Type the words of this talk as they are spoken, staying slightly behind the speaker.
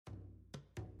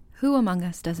Who among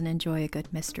us doesn't enjoy a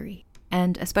good mystery?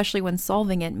 And especially when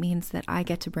solving it means that I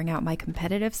get to bring out my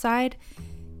competitive side,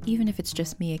 even if it's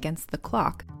just me against the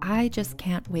clock. I just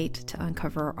can't wait to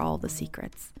uncover all the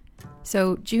secrets.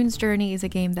 So June's Journey is a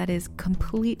game that is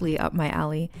completely up my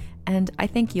alley, and I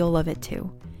think you'll love it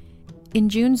too. In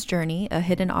June's Journey, a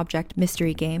hidden object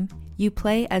mystery game, you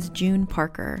play as June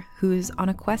Parker, who's on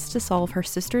a quest to solve her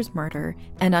sister's murder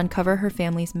and uncover her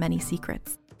family's many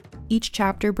secrets. Each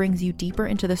chapter brings you deeper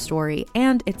into the story,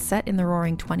 and it's set in the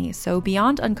Roaring '20s, so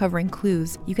beyond uncovering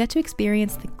clues, you get to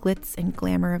experience the glitz and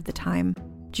glamour of the time.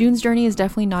 June's Journey is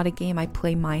definitely not a game I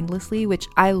play mindlessly, which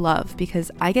I love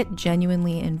because I get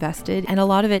genuinely invested, and a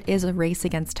lot of it is a race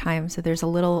against time, so there's a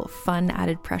little fun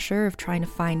added pressure of trying to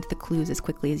find the clues as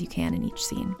quickly as you can in each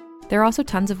scene. There are also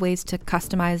tons of ways to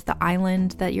customize the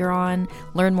island that you're on,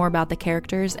 learn more about the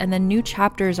characters, and then new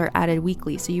chapters are added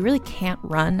weekly, so you really can't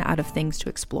run out of things to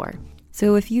explore.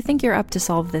 So if you think you're up to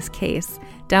solve this case,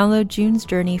 download June's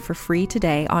Journey for free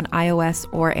today on iOS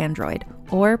or Android,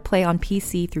 or play on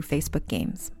PC through Facebook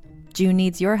Games. June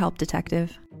needs your help,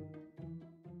 detective.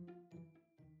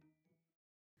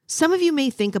 Some of you may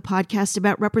think a podcast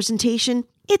about representation,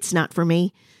 it's not for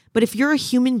me. But if you're a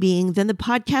human being, then the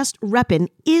podcast Reppin'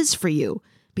 is for you,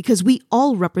 because we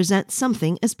all represent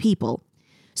something as people.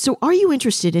 So are you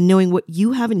interested in knowing what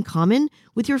you have in common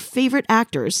with your favorite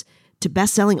actors, to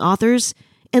best-selling authors,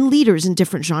 and leaders in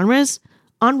different genres?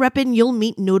 On Reppin', you'll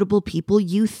meet notable people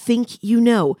you think you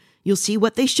know. You'll see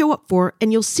what they show up for,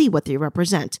 and you'll see what they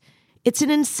represent. It's an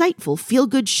insightful,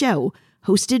 feel-good show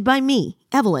hosted by me,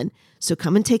 Evelyn. So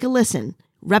come and take a listen.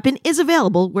 Reppin' is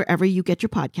available wherever you get your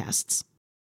podcasts.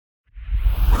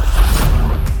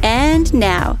 And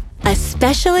now, a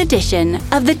special edition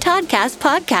of the Toddcast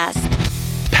podcast.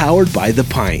 Powered by The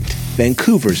Pint,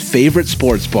 Vancouver's favorite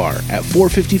sports bar at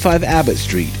 455 Abbott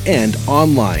Street and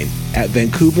online at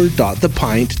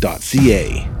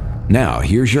vancouver.thepint.ca. Now,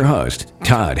 here's your host,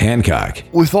 Todd Hancock.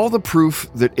 With all the proof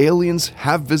that aliens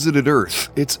have visited Earth,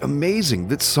 it's amazing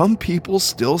that some people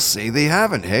still say they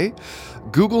haven't, hey?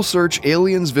 Google search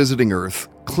aliens visiting Earth,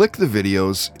 click the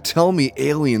videos, tell me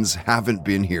aliens haven't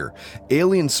been here.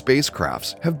 Alien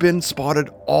spacecrafts have been spotted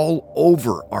all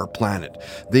over our planet.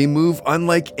 They move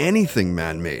unlike anything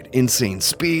man-made. Insane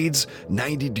speeds,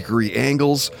 90-degree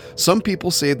angles. Some people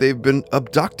say they've been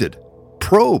abducted,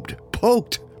 probed,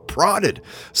 poked, prodded.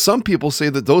 Some people say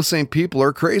that those same people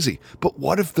are crazy. But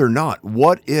what if they're not?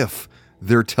 What if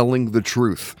they're telling the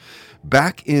truth?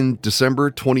 Back in December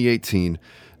 2018,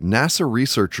 NASA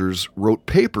researchers wrote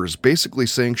papers basically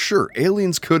saying, sure,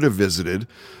 aliens could have visited,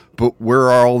 but where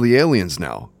are all the aliens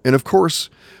now? And of course,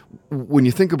 when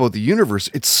you think about the universe,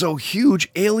 it's so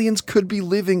huge, aliens could be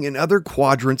living in other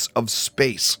quadrants of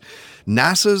space.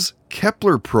 NASA's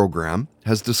Kepler program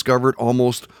has discovered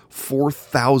almost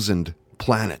 4,000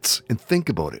 planets. And think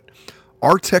about it.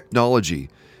 Our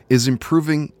technology is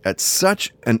improving at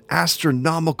such an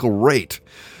astronomical rate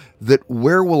that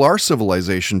where will our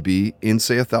civilization be in,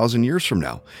 say, 1,000 years from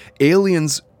now?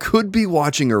 Aliens could be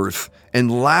watching Earth and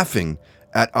laughing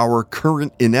at our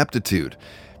current ineptitude.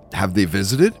 Have they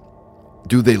visited?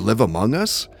 Do they live among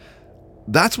us?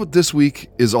 That's what this week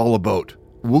is all about.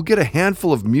 We'll get a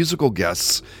handful of musical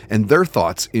guests and their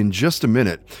thoughts in just a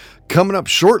minute. Coming up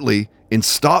shortly, in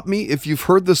Stop Me If You've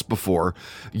Heard This Before,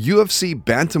 UFC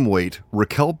bantamweight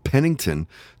Raquel Pennington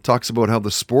talks about how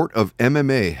the sport of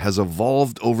MMA has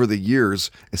evolved over the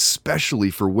years, especially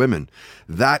for women.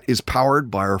 That is powered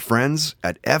by our friends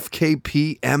at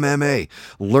FKP MMA.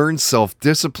 Learn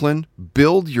self-discipline,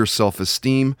 build your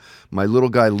self-esteem. My little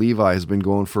guy Levi has been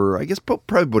going for, I guess,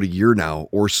 probably about a year now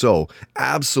or so.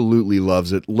 Absolutely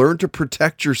loves it. Learn to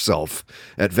protect yourself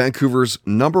at Vancouver's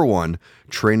 #1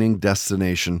 training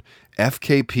destination,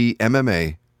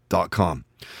 fkpmma.com.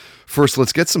 First,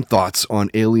 let's get some thoughts on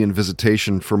alien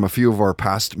visitation from a few of our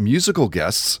past musical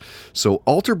guests. So,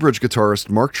 Alter Bridge guitarist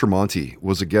Mark Tremonti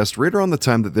was a guest right around the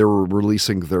time that they were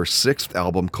releasing their 6th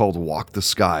album called Walk the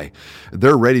Sky.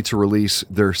 They're ready to release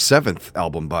their 7th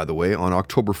album, by the way, on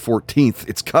October 14th.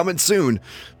 It's coming soon.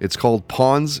 It's called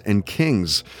Pawns and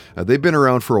Kings. They've been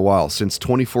around for a while, since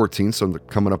 2014, so they're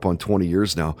coming up on 20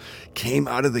 years now. Came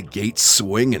out of the gate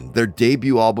swinging. Their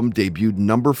debut album debuted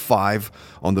number 5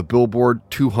 on the Billboard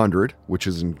 200. Which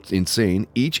is insane.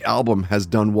 Each album has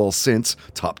done well since,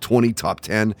 top 20, top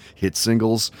 10, hit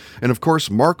singles. And of course,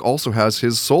 Mark also has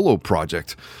his solo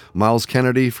project. Miles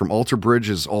Kennedy from Alter Bridge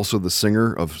is also the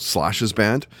singer of Slash's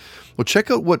band. Well,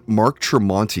 check out what Mark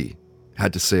Tremonti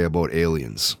had to say about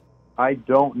aliens. I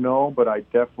don't know, but I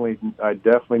definitely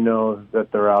know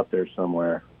that they're out there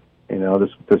somewhere. You know,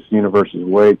 this universe is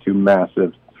way too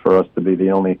massive for us to be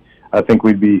the only. I think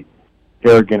we'd be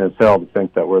arrogant as hell to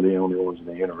think that we're the only ones in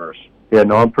the universe. Yeah,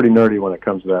 no, I'm pretty nerdy when it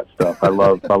comes to that stuff. I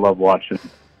love watching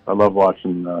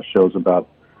shows about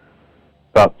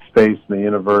space and the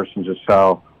universe, and just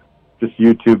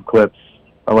YouTube clips.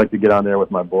 I like to get on there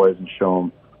with my boys and show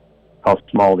them how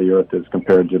small the Earth is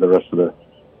compared to the rest of the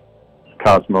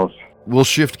cosmos. We'll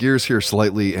shift gears here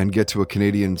slightly and get to a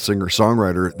Canadian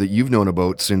singer-songwriter that you've known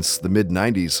about since the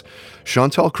mid-90s.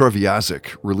 Chantal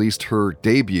Kreviazuk released her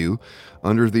debut,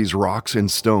 Under These Rocks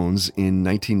and Stones, in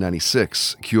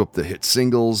 1996. Cue up the hit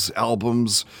singles,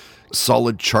 albums,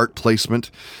 solid chart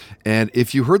placement. And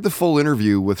if you heard the full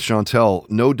interview with Chantal,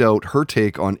 no doubt her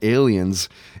take on aliens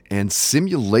and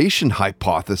simulation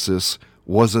hypothesis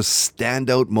was a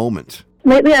standout moment.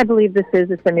 Lately, I believe this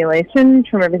is a simulation.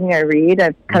 From everything I read,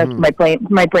 I've kind of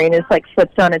my brain is like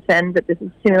flipped on its end that this is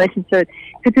a simulation. So if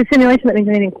it's a simulation, that means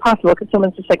anything's possible because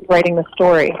someone's just like writing the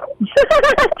story. So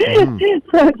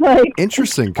it's like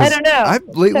interesting. I don't know. I've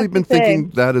lately been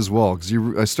thinking that as well because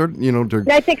I started,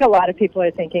 I think a lot of people are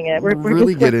thinking it. We're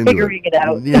really figuring it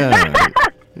out.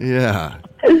 Yeah.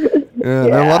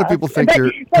 And a lot of people think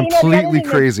you're completely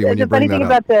crazy when you bring that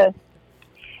up.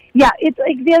 It's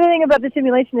like the other thing about the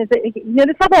simulation is that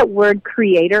notice how that word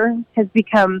creator has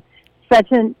become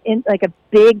such a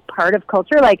big part of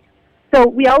culture. Like, so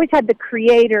we always had the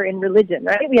creator in religion,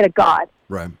 right? We had a God.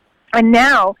 Right. And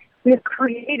now we have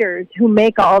creators who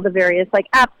make all the various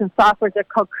apps and softwares. They're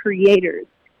called creators.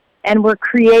 And we're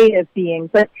creative beings.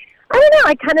 But I don't know,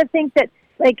 I kind of think that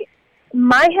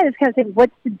my head is kind of saying,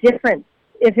 what's the difference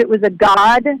if it was a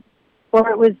God or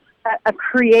it was a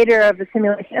creator of a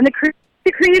simulation? And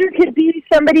the creator could be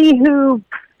somebody who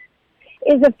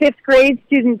is a fifth grade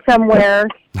student somewhere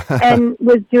and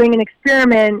was doing an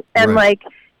experiment and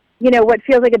what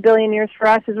feels like a billion years for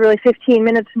us is really 15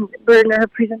 minutes from her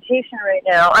presentation right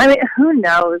now. I mean, who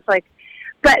knows? But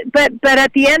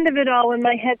at the end of it all, when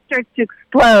my head starts to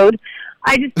explode,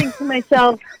 I just think to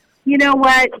myself, you know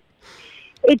what?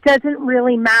 It doesn't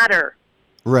really matter.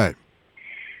 Right.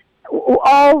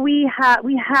 All we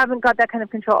haven't got that kind of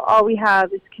control. All we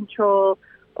have is control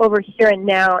over here and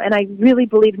now. And I really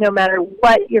believe no matter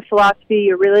what your philosophy,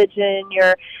 your religion,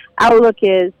 your outlook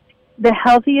is, the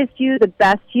healthiest you, the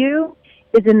best you,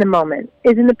 is in the moment,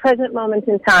 is in the present moment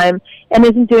in time, and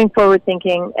isn't doing forward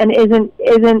thinking, and isn't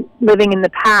living in the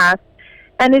past,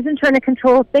 and isn't trying to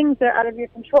control things that are out of your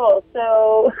control.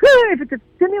 So if it's a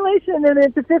simulation and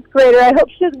it's a fifth grader, I hope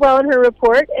she does well in her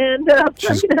report. And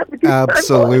she's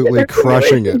absolutely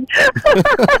crushing it.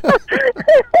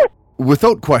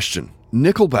 Without question,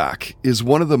 Nickelback is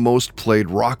one of the most played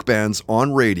rock bands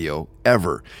on radio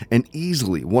ever, and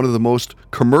easily one of the most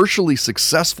commercially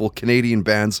successful Canadian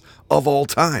bands of all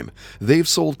time. They've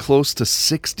sold close to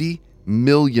 60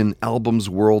 million albums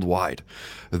worldwide.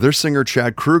 Their singer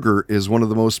Chad Kroeger is one of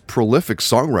the most prolific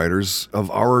songwriters of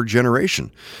our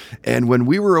generation. And when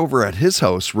we were over at his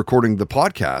house recording the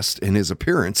podcast in his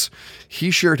appearance,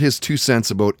 he shared his 2 cents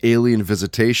about alien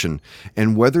visitation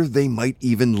and whether they might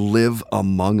even live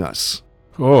among us.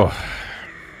 Oh,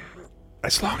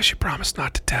 as long as you promise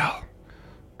not to tell.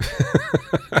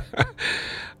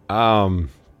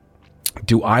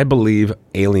 Do I believe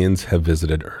aliens have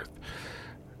visited Earth?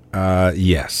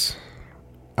 Yes.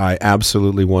 I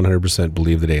absolutely 100%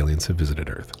 believe that aliens have visited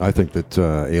Earth. I think that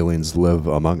aliens live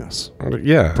among us.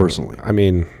 Yeah. Personally. I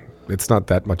mean, it's not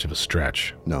that much of a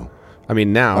stretch. No. I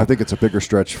mean, now... I think it's a bigger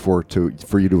stretch for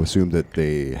you to assume that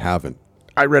they haven't.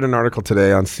 I read an article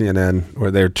today on CNN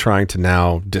where they're trying to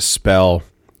now dispel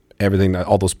everything that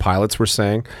all those pilots were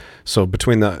saying. So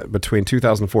between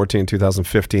 2014 and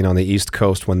 2015 on the East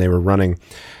Coast, when they were running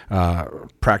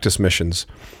practice missions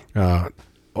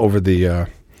over the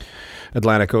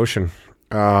Atlantic Ocean,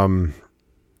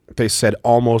 they said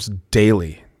almost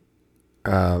daily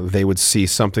they would see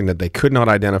something that they could not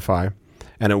identify.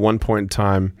 And at one point in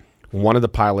time, one of the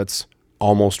pilots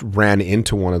almost ran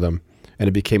into one of them, and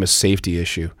it became a safety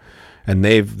issue. And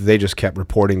they just kept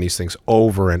reporting these things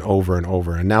over and over and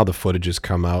over. And now the footage has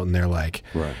come out, and they're like,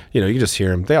 right. You just hear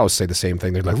them. They always say the same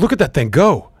thing. They're like, look at that thing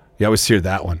go. You always hear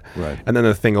that one. Right. And then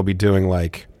the thing will be doing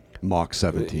like Mach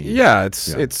 17. Yeah,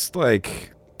 it's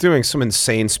like doing some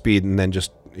insane speed and then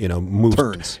just moves.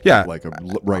 Turns. Yeah, like a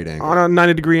right angle on a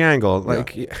 90-degree angle.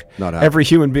 Like not every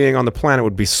human being on the planet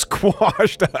would be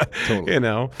squashed.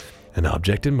 Totally. An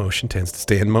object in motion tends to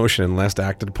stay in motion unless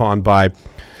acted upon by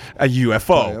a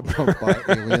UFO. By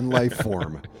alien life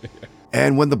form.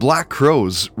 And when the Black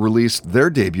Crowes released their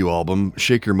debut album,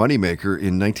 Shake Your Moneymaker,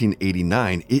 in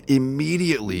 1989, it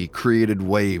immediately created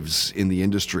waves in the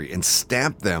industry and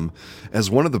stamped them as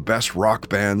one of the best rock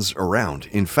bands around.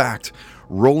 In fact,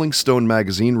 Rolling Stone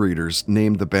magazine readers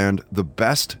named the band the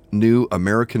best new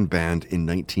American band in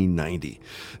 1990.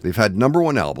 They've had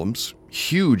 #1 albums,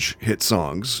 huge hit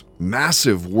songs,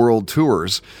 massive world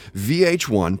tours.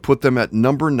 VH1 put them at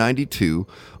number 92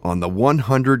 on the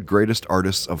 100 Greatest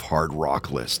Artists of Hard Rock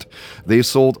list. They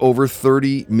sold over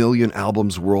 30 million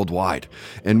albums worldwide.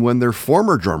 And when their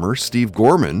former drummer, Steve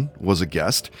Gorman, was a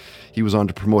guest, he was on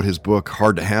to promote his book,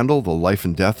 Hard to Handle, The Life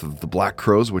and Death of the Black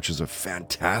Crowes, which is a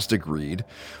fantastic read.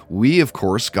 We, of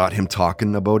course, got him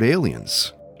talking about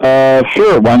aliens.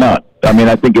 Sure, why not? I mean,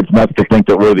 I think it's nuts to think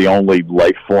that we're the only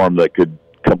life form that could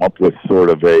come up with sort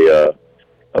of a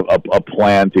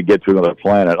plan to get to another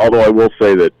planet. Although I will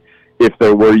say that if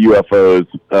there were UFOs,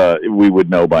 we would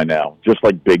know by now. Just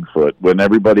like Bigfoot, when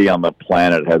everybody on the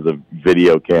planet has a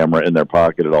video camera in their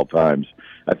pocket at all times,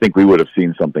 I think we would have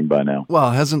seen something by now. Well,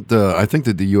 I think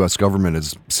that the U.S. government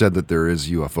has said that there is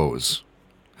UFOs.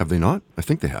 Have they not? I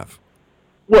think they have.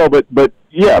 Well, but I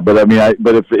mean,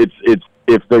 but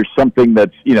if there's something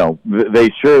that's, they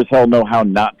sure as hell know how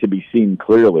not to be seen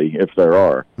clearly if there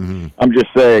are. Mm-hmm. I'm just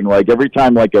saying, like, every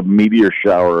time like a meteor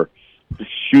shower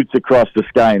shoots across the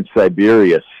sky in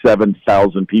Siberia,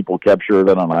 7,000 people capture it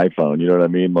on iPhone. You know what I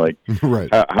mean? Like, right.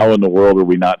 How in the world are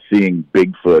we not seeing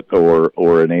Bigfoot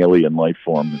or an alien life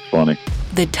form? It's funny.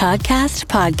 The Toddcast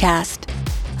Podcast.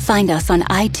 Find us on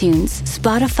iTunes,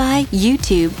 Spotify,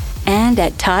 YouTube, and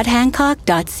at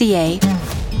toddhancock.ca.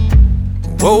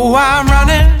 Oh, I'm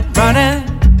running.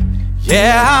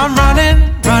 Yeah, I'm running.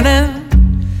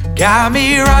 Got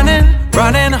me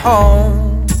running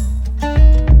home.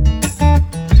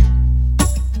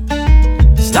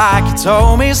 It's like you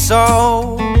told me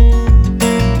so.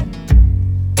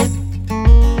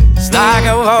 It's like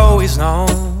I've always known.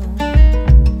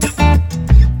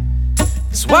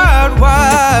 It's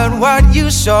what you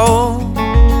showed.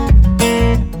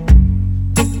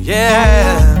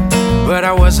 Yeah, but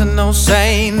I wasn't no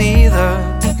saint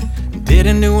either.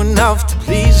 Didn't do enough to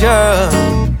please you.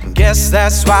 Guess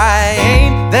that's why I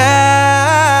ain't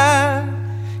there.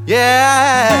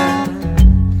 Yeah.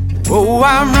 Oh,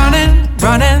 I'm running.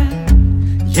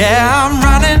 Yeah, I'm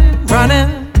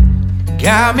running.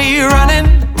 Got me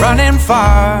running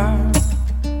far.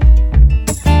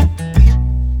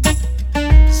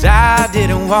 'Cause I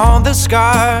didn't want the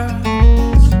scars.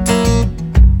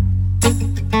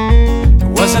 There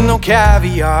wasn't no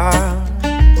caviar.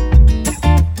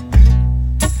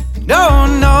 No,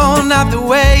 not the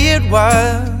way it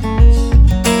was.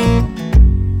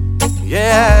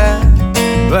 Yeah,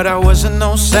 but I wasn't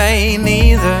no saint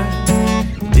either.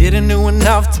 Didn't do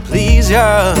enough to please you.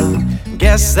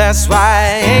 Guess that's why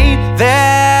I ain't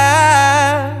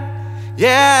there.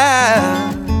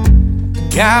 Yeah,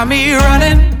 got me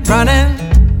running.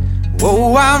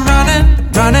 Oh, I'm running.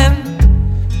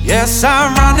 Yes,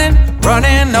 I'm running.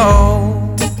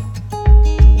 No,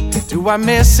 do I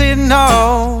miss it?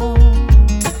 No.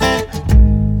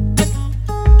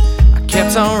 I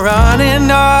kept on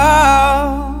running.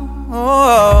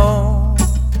 Oh,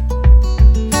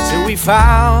 till we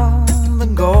found the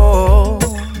goal.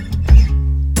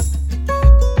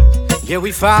 Yeah,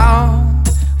 we found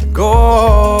the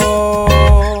goal.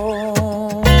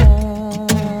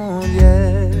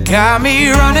 Yeah, got me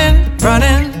running.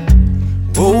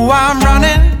 Oh, I'm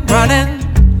running.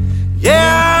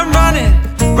 Yeah, I'm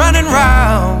running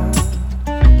round.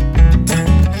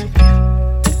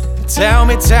 Tell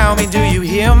me, do you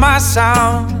hear my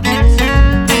sound?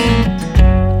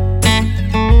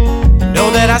 Know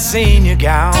that I seen your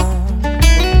gown.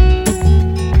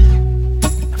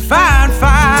 Find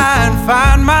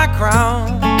my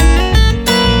crown.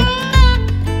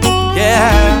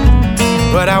 Yeah,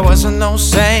 but I wasn't no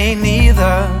saint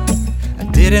either. I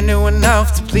didn't do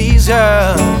enough to please you.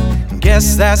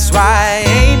 Guess that's why I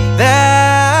ain't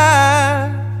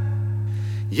there.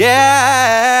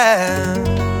 Yeah.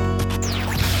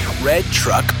 Red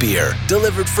Truck Beer,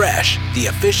 delivered fresh, the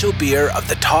official beer of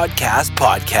the Toddcast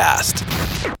Podcast.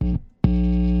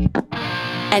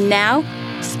 And now,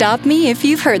 stop me if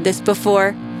you've heard this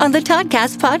before on the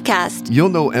Toddcast Podcast. You'll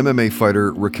know MMA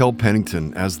fighter Raquel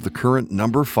Pennington as the current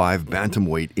number 5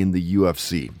 bantamweight in the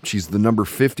UFC. She's the number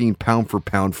 15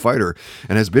 pound-for-pound fighter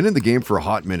and has been in the game for a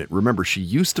hot minute. Remember, she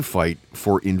used to fight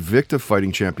for Invicta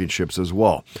Fighting Championships as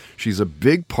well. She's a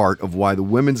big part of why the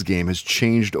women's game has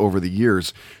changed over the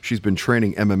years. She's been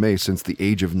training MMA since the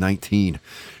age of 19.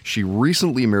 She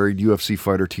recently married UFC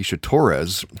fighter Tecia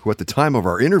Torres, who at the time of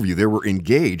our interview, they were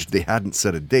engaged. They hadn't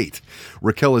set a date.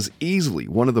 Raquel is easily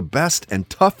one of of the best and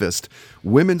toughest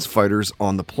women's fighters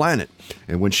on the planet.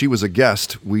 And when she was a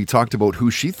guest, we talked about who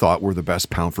she thought were the best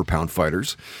pound-for-pound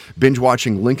fighters.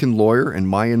 Binge-watching Lincoln Lawyer and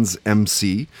Mayans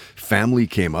MC, family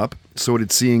came up. So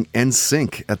did seeing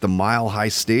NSYNC at the Mile High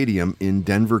Stadium in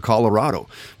Denver, Colorado.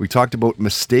 We talked about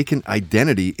mistaken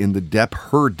identity in the Depp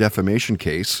Heard defamation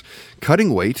case,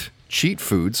 cutting weight, cheat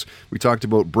foods. We talked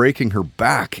about breaking her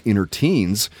back in her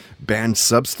teens. Banned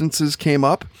substances came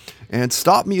up. And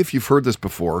stop me if you've heard this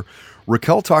before.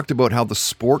 Raquel talked about how the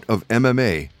sport of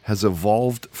MMA has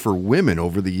evolved for women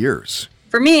over the years.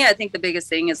 For me, I think the biggest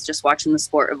thing is just watching the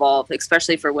sport evolve,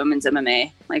 especially for women's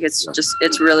MMA. Like,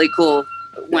 it's really cool.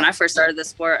 When I first started this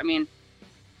sport, I mean,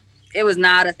 it was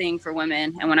not a thing for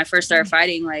women. And when I first started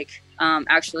fighting,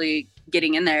 actually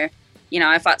getting in there,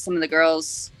 I fought some of the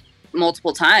girls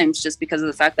multiple times just because of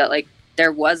the fact that,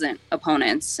 there wasn't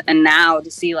opponents. And now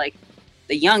to see,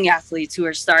 the young athletes who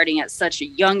are starting at such a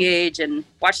young age and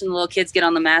watching the little kids get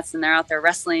on the mats and they're out there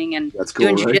wrestling and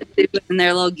doing jiu-jitsu in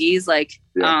their little gis,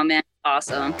 oh, man,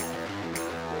 awesome.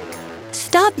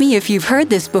 Stop Me If You've Heard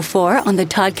This Before on the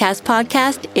Toddcast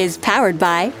podcast is powered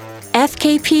by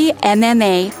FKP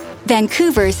MMA,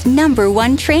 Vancouver's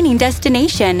 #1 training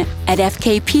destination at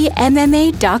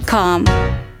fkpmma.com.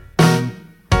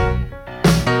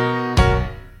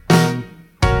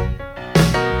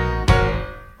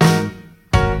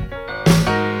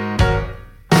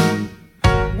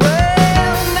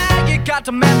 Well, now you got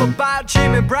to remember about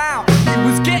Jimmy Brown. You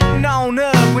was getting on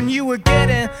up when you were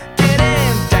getting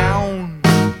down.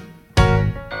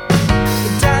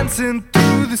 Dancing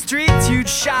through the streets, you'd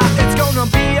shout, it's gonna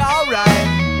be alright.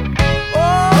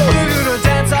 Oh, we're gonna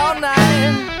dance all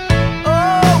night.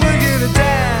 Oh, we're gonna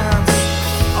dance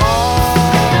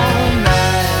all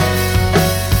night.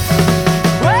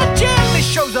 Well, Jimmy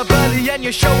shows up early and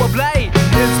you show up late.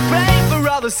 It's plain for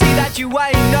all to see that you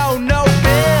ain't no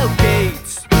Bill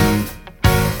Gates.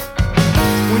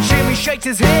 When Jimmy shakes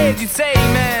his head, you say,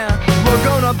 man, we're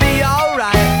gonna be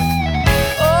alright.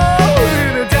 Oh,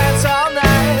 we're gonna dance all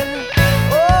night.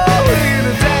 Oh, we're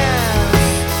gonna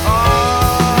dance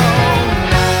all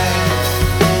night.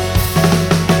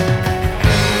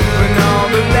 When all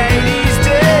the ladies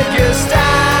dig your style,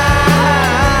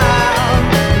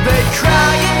 they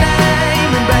cry your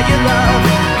name and beg your love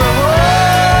the whole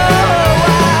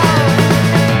while.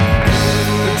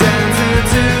 Dancing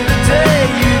to the day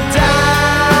you die.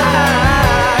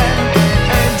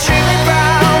 And Jimmy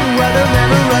Brown, well, they'll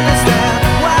never understand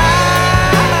why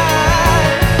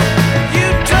you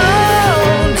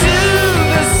don't do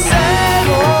the same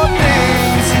old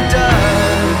things he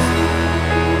does.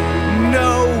 No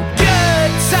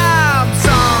good times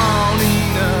on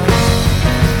enough.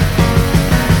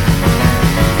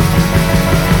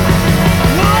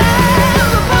 Well,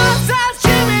 the boss asked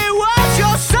Jimmy, what's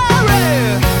your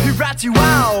story? He brought you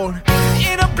out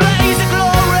in a blaze of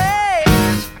glory.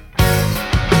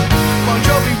 Bon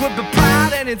Jovi would be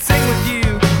proud and he'd sing with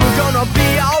you. We're gonna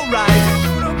be alright.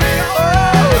 Oh,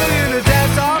 we're gonna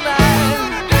dance all night.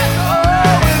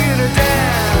 Oh, we're gonna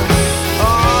dance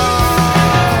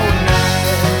all night.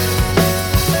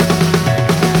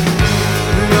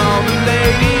 And all the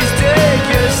ladies dig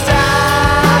your style.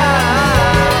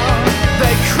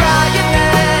 They cry your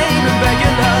name and beg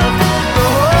your love the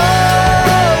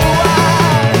whole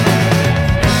while.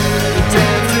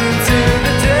 Dancing to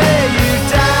the day you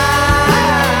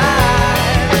die.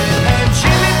 And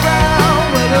Jimmy Brown,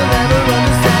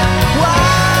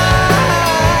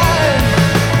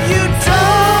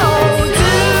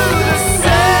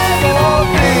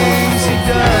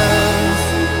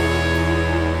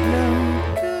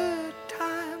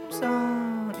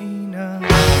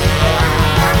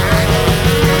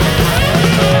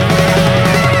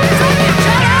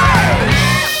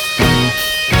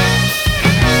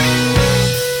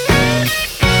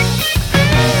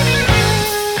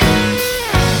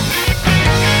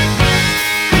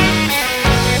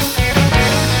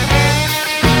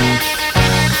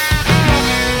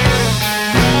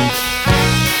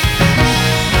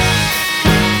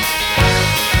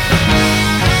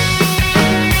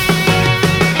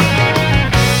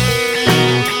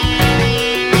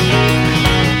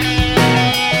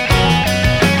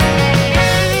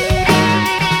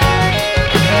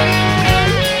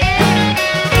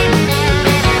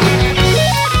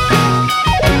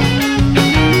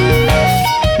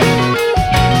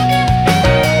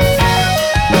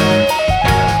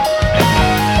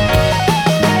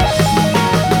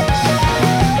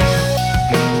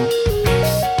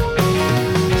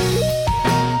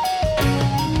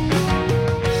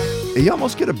 You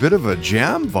almost get a bit of a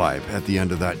jam vibe at the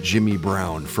end of that Jimmy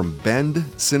Brown from Bend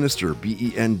Sinister,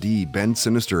 B-E-N-D, Bend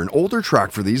Sinister, an older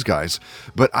track for these guys,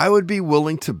 but I would be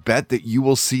willing to bet that you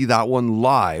will see that one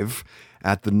live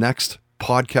at the next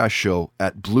podcast show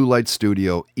at Blue Light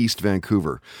Studio, East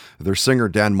Vancouver. Their singer,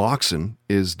 Dan Moxon,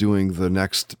 is doing the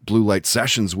next Blue Light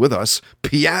sessions with us,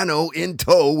 piano in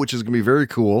tow, which is going to be very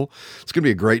cool. It's going to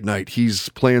be a great night. He's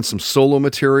playing some solo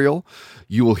material.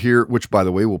 You will hear, which, by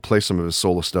the way, we'll play some of his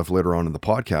solo stuff later on in the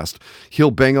podcast. He'll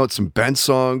bang out some band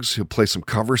songs. He'll play some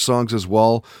cover songs as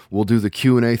well. We'll do the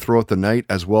Q&A throughout the night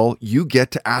as well. You get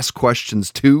to ask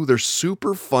questions too. They're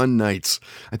super fun nights.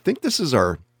 I think this is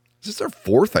our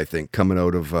fourth, I think, coming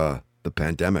out of the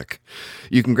pandemic.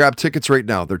 You can grab tickets right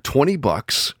now. They're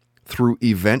 $20 through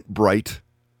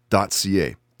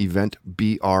eventbrite.ca. Event,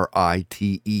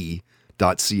 B-R-I-T-E.ca.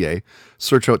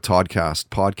 Search out Toddcast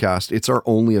podcast. It's our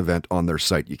only event on their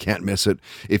site. You can't miss it.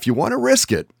 If you want to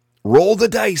risk it, roll the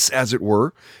dice, as it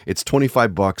were. It's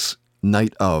 $25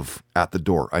 night of at the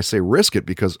door. I say risk it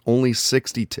because only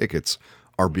 60 tickets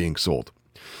are being sold.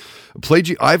 Played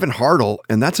you Ivan Hartle,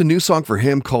 and that's a new song for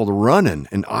him called Runnin'.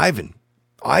 And Ivan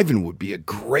would be a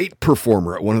great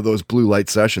performer at one of those Blue Light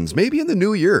sessions, maybe in the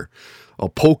new year. I'll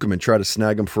poke him and try to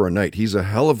snag him for a night. He's a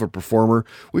hell of a performer.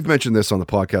 We've mentioned this on the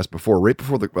podcast before, right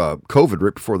before the COVID,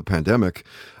 right before the pandemic.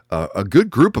 A good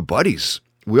group of buddies.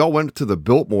 We all went to the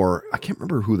Biltmore. I can't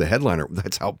remember who the headliner.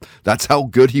 That's how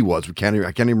good he was. I can't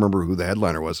even remember who the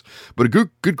headliner was. But a good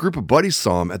group of buddies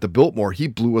saw him at the Biltmore. He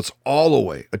blew us all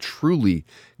away. A truly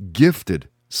gifted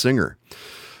singer.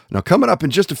 Now, coming up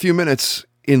in just a few minutes,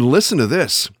 listen to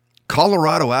this.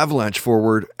 Colorado Avalanche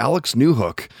forward Alex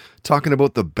Newhook talking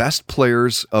about the best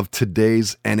players of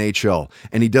today's NHL.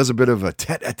 And he does a bit of a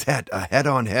tete-a-tete, a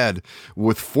head-on-head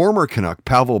with former Canuck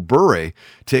Pavel Bure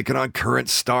taking on current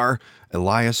star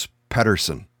Elias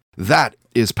Pettersson. That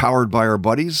is powered by our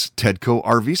buddies, Tedco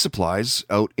RV Supplies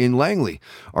out in Langley.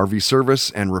 RV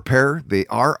service and repair, they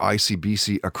are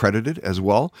ICBC accredited as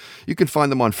well. You can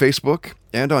find them on Facebook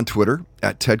and on Twitter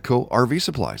at Tedco RV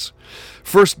Supplies.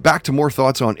 First, back to more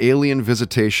thoughts on alien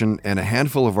visitation and a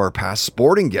handful of our past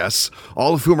sporting guests,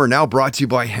 all of whom are now brought to you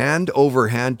by Hand Over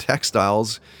Hand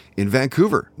Textiles in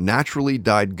Vancouver. Naturally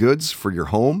dyed goods for your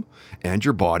home and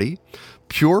your body.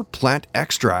 Pure plant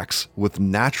extracts with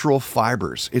natural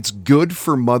fibers. It's good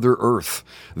for Mother Earth.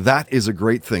 That is a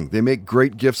great thing. They make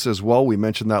great gifts as well. We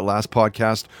mentioned that last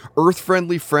podcast.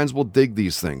 Earth-friendly friends will dig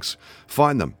these things.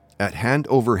 Find them at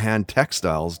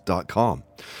handoverhandtextiles.com.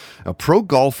 A pro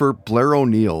golfer, Blair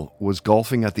O'Neill, was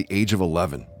golfing at the age of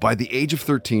 11. By the age of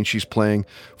 13, she's playing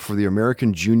for the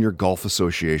American Junior Golf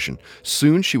Association.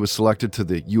 Soon, she was selected to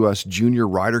the U.S. Junior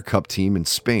Ryder Cup team in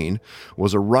Spain,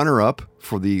 was a runner-up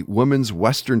for the Women's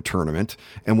Western Tournament,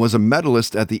 and was a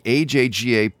medalist at the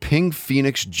AJGA Ping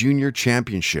Phoenix Junior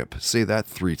Championship. Say that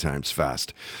 3 times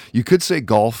fast. You could say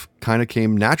golf kind of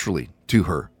came naturally to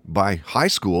her. By high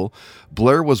school,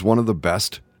 Blair was one of the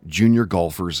best junior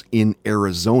golfers in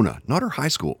Arizona, not her high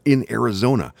school, in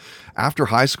Arizona. After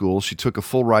high school, she took a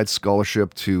full ride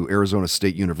scholarship to Arizona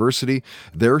State University.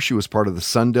 There, she was part of the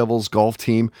Sun Devils golf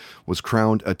team, was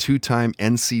crowned a 2-time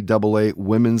NCAA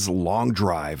women's long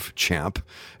drive champ.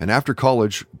 And after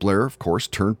college, Blair, of course,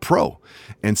 turned pro.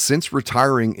 And since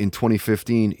retiring in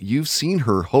 2015, you've seen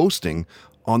her hosting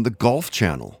on the Golf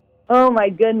Channel. Oh my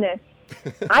goodness.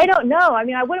 I don't know. I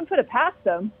mean, I wouldn't put it past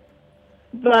them,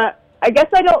 but I guess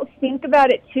I don't think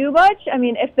about it too much. I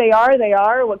mean, if they are, they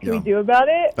are. What can we do about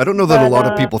it? I don't know that a lot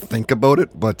of people think about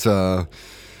it, but sure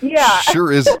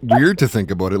is weird to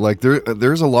think about it. Like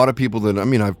there's a lot of people that, I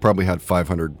mean, I've probably had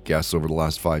 500 guests over the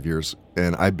last 5 years,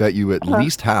 and I bet you at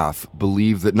least half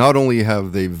believe that not only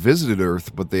have they visited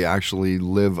Earth, but they actually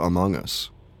live among us.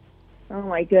 Oh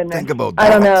my goodness. Think about that. I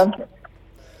don't know.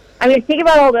 I mean, think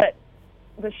about all the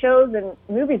shows and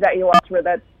movies that you watch where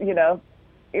that's, you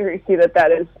see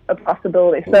that is a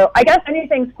possibility. So I guess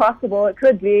anything's possible. It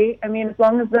could be. I mean, as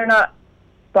long as they're not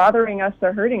bothering us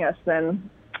or hurting us, then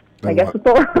I guess it's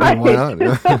all right. Why not?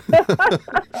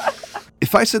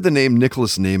 If I said the name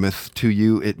Nicholas Namath to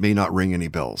you, it may not ring any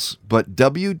bells. But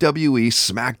WWE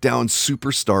SmackDown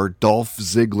superstar Dolph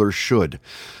Ziggler should.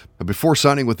 Before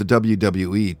signing with the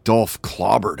WWE, Dolph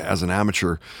clobbered as an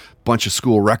amateur bunch of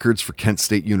school records for Kent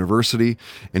State University,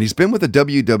 and he's been with the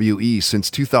WWE since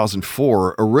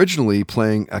 2004, originally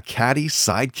playing a caddy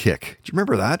sidekick. Do you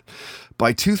remember that?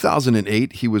 By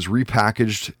 2008, he was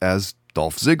repackaged as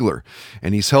Dolph Ziggler.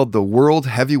 And he's held the World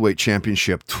Heavyweight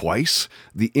Championship twice,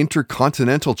 the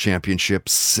Intercontinental Championship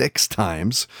 6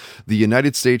 times, the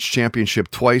United States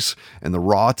Championship twice, and the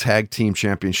Raw Tag Team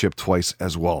Championship twice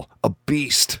as well. A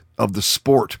beast of the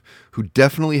sport who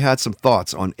definitely had some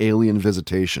thoughts on alien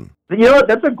visitation. You know what?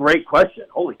 That's a great question.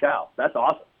 Holy cow. That's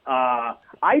awesome.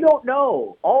 I don't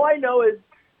know. All I know is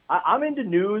I'm into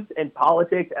news and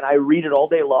politics, and I read it all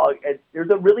day long. And there's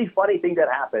a really funny thing that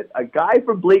happened. A guy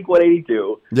from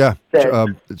Blink-182 Yeah, said,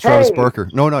 Travis hey, Barker.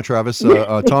 No, not Travis.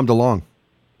 Tom DeLonge.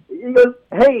 He goes,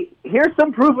 hey, here's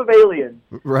some proof of aliens.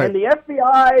 Right. And the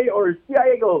FBI or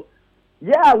CIA go,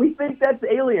 yeah, we think that's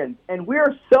aliens. And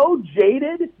we're so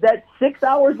jaded that 6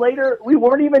 hours later, we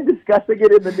weren't even discussing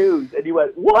it in the news. And he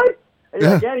went, what? And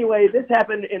he's like, anyway, this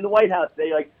happened in the White House.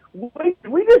 They're like, wait,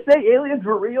 did we just say aliens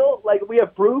were real? Like, we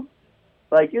have proof?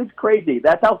 Like, it's crazy.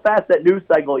 That's how fast that news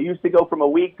cycle used to go from a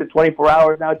week to 24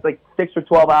 hours. Now it's like 6 or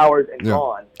 12 hours and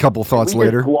gone. Couple thoughts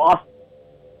later.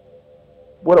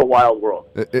 What a wild world.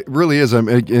 It really is.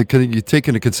 Can you take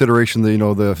into consideration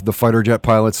the fighter jet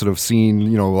pilots that have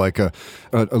seen, like a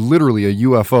literally a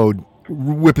UFO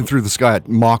whipping through the sky at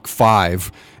Mach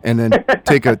 5 and then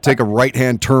take a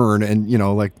right-hand turn and,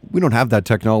 we don't have that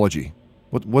technology.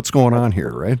 What's going on here,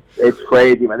 right? It's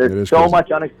crazy, man. There's so crazy.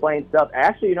 much unexplained stuff.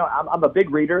 Actually, I'm a big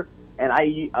reader, and I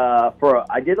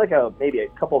did maybe a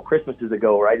couple of Christmases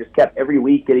ago where I just kept every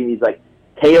week getting these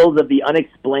tales of the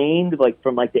unexplained,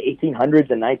 from the 1800s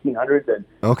and 1900s, and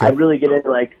I really get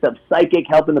into some psychic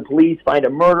helping the police find a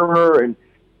murderer,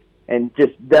 and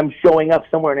just them showing up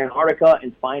somewhere in Antarctica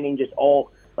and finding just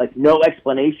all no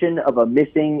explanation of a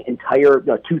missing entire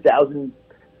 2,000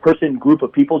 person group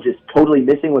of people just totally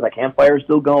missing with a campfire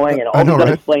still going and all these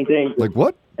unexplained things. Like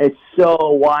what? It's so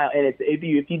wild, and if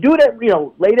you do it at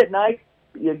late at night.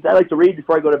 I like to read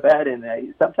before I go to bed, and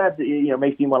sometimes it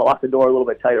makes me want to lock the door a little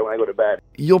bit tighter when I go to bed.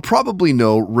 You'll probably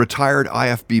know retired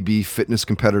IFBB fitness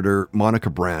competitor Monica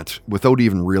Brandt without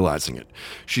even realizing it.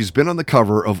 She's been on the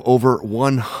cover of over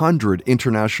 100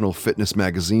 international fitness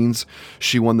magazines.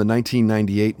 She won the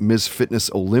 1998 Ms.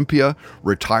 Fitness Olympia,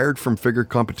 retired from figure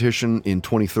competition in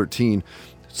 2013.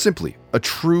 Simply a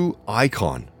true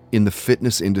icon in the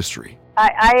fitness industry.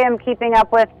 I am keeping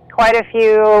up with quite a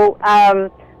few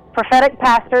prophetic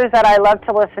pastors that I love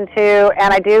to listen to,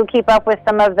 and I do keep up with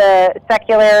some of the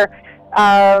secular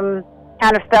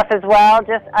kind of stuff as well.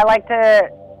 I like to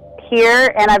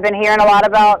hear, and I've been hearing a lot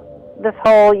about this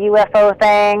whole UFO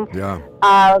thing. Yeah.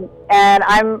 And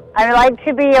I like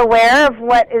to be aware of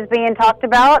what is being talked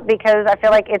about because I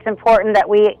feel like it's important that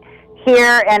we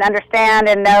hear and understand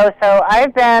and know. So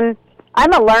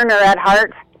I'm a learner at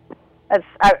heart. That's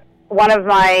one of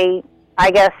my,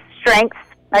 strengths.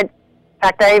 In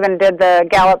fact, I even did the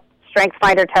Gallup Strength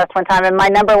Finder test one time, and my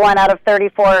number 1 out of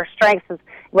 34 strengths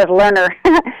was learner.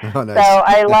 Oh, nice. So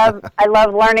I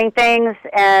love learning things,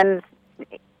 and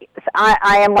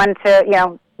I am one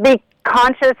to be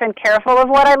conscious and careful of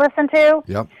what I listen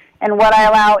to, and what I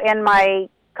allow in my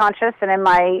conscious and in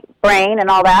my brain and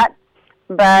all that.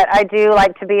 But I do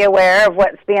like to be aware of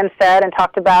what's being said and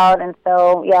talked about, and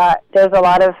so there's a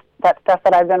lot of that stuff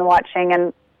that I've been watching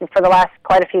and for the last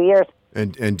quite a few years.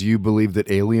 And do you believe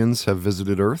that aliens have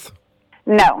visited Earth?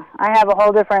 No, I have a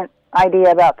whole different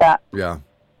idea about that. Yeah.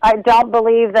 I don't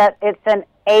believe that it's an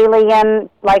alien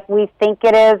like we think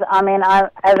it is. I mean,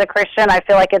 as a Christian, I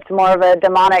feel like it's more of a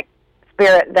demonic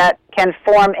spirit that can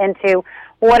form into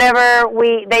whatever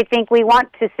they think we want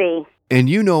to see. And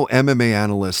MMA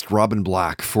analyst Robin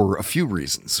Black for a few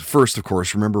reasons. First, of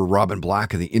course, remember Robin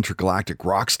Black and the Intergalactic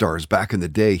Rockstars back in the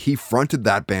day. He fronted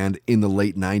that band in the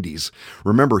late 90s.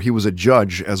 Remember, he was a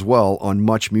judge as well on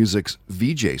Much Music's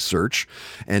VJ search.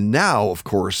 And now, of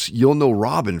course, you'll know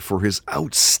Robin for his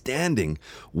outstanding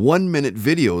 1-minute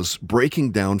videos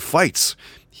breaking down fights.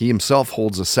 He himself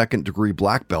holds a 2nd-degree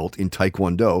black belt in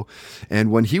Taekwondo.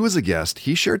 And when he was a guest,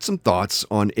 he shared some thoughts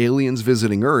on aliens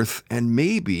visiting Earth and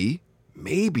maybe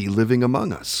living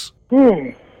among us.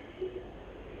 I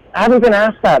haven't been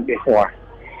asked that before.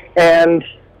 And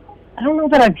I don't know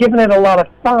that I've given it a lot of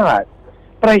thought,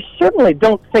 but I certainly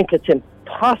don't think it's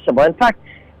impossible. In fact,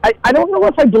 I don't know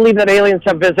if I believe that aliens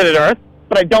have visited Earth,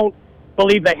 but I don't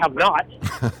believe they have not.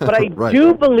 But I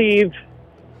do believe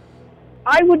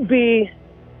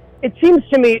it seems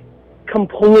to me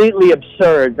completely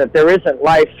absurd that there isn't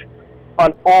life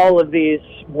on all of these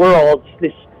worlds,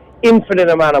 this infinite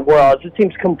amount of worlds. It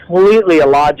seems completely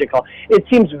illogical. It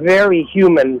seems very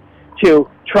human to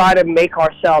try to make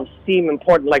ourselves seem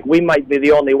important, like we might be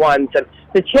the only ones. And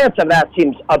the chance of that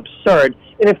seems absurd.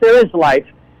 And if there is life,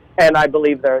 and I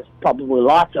believe there's probably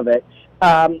lots of it,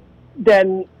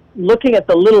 then looking at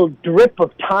the little drip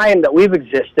of time that we've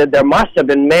existed, there must have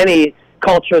been many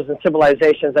cultures and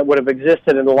civilizations that would have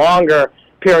existed in longer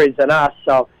periods than us.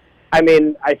 So, I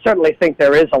mean, I certainly think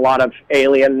there is a lot of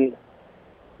alien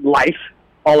life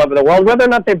all over the world. Whether or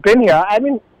not they've been here, I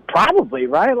mean, probably,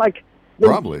 right? Like,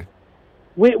 probably.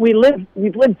 We've lived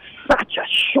such a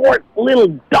short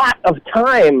little dot of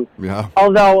time. Yeah.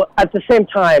 Although at the same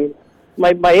time,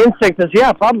 my instinct is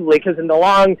probably, because in the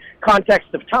long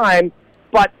context of time,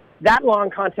 but that long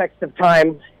context of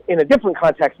time in a different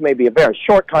context may be a very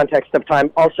short context of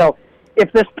time. Also,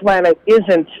 if this planet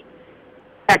isn't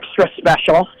extra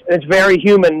special, it's very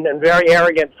human and very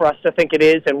arrogant for us to think it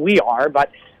is, and we are,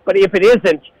 but if it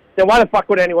isn't, then why the fuck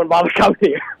would anyone bother coming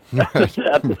here at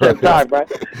the same time, right?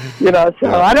 So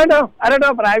I don't know,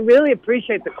 but I really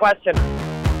appreciate the question.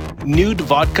 Nude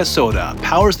Vodka Soda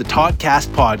powers the Toddcast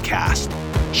podcast.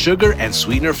 Sugar and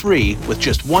sweetener free with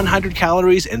just 100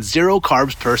 calories and 0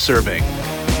 carbs per serving.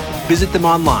 Visit them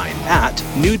online at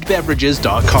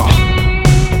nudebeverages.com.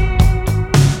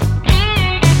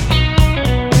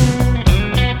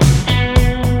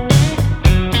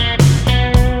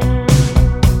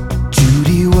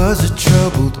 Was a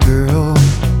troubled girl,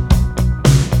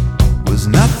 was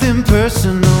nothing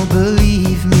personal,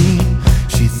 believe me.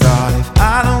 She thought, if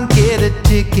I don't get a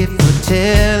ticket for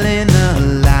telling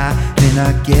a lie, then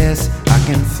I guess I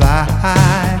can fly.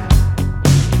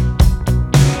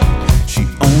 She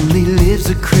only lives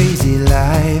a crazy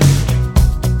life,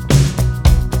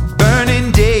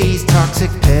 burning days,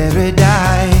 toxic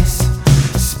paradise,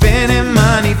 spending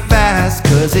money fast,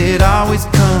 'cause it always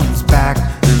comes back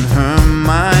in her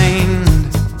mind.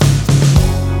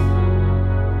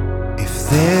 If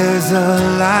there's a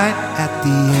light at the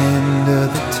end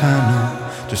of the tunnel,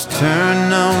 just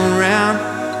turn around,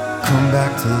 come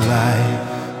back to life.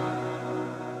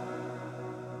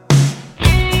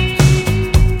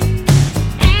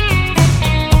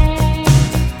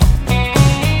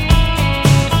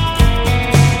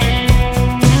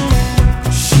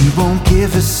 She won't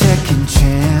give a second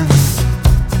chance.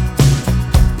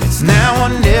 It's now or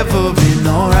never, been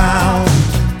around.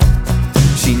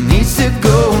 She needs to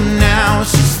go now.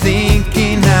 She's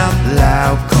thinking out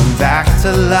loud, come back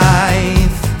to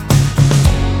life.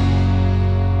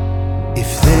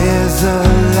 If there's a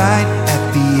light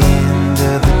at the end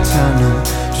of the tunnel,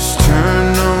 just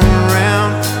turn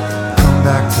around, come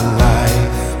back to life.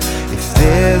 If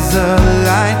there's a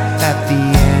light at the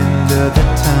end of the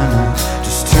tunnel,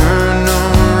 just turn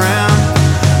around,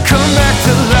 come back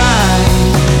to life.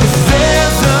 If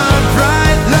there's a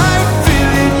bright light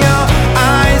filling your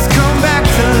eyes, come back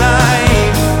to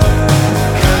life.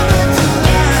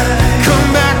 Come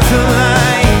back to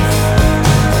life.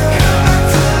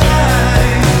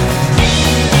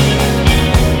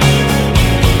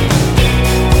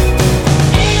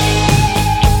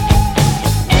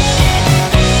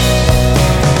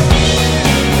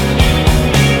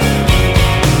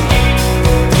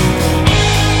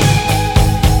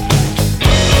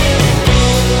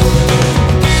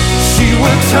 She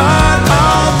works hard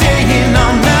all day and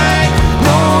all night,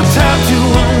 no time to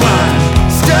unwind,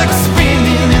 stuck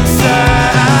spinning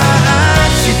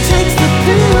inside. She takes the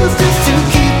pills just to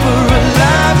keep her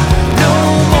alive, no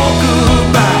more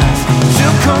goodbyes,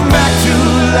 she'll come back to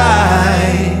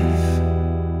life.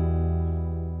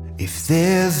 If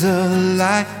there's a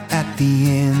light at the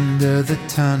end of the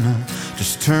tunnel,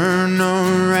 just turn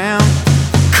around,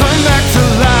 come back to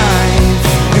life.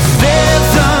 If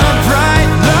there's a bright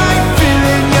light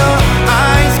filling your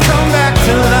eyes, come back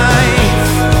to life.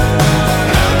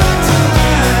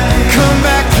 Come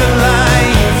back to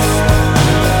life.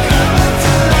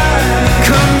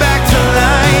 Come back to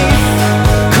life.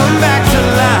 Come back to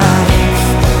life.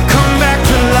 Come back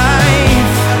to life.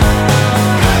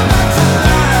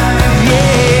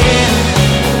 Yeah.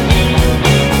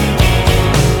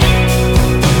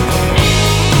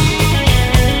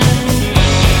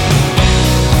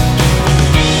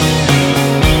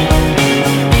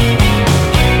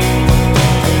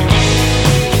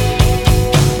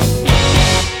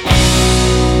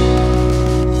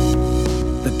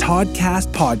 The Toddcast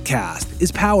podcast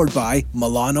is powered by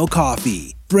Milano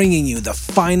Coffee, bringing you the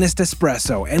finest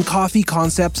espresso and coffee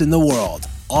concepts in the world.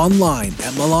 Online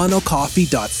at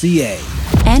milanocoffee.ca.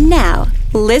 And now,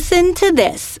 listen to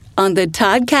this on the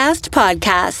Toddcast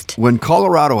podcast. When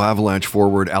Colorado Avalanche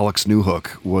forward Alex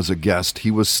Newhook was a guest,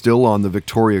 he was still on the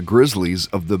Victoria Grizzlies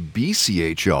of the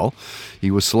BCHL.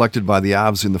 He was selected by the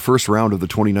Avs in the first round of the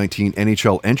 2019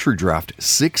 NHL entry draft,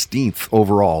 16th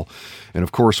overall. and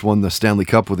of course won the Stanley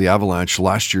Cup with the Avalanche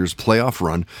last year's playoff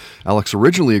run. Alex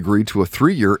originally agreed to a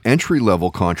 3-year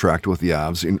entry-level contract with the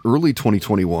Avs in early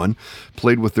 2021,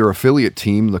 played with their affiliate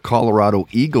team, the Colorado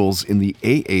Eagles, in the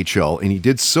AHL, and he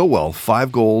did so well,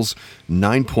 5 goals,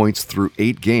 9 points through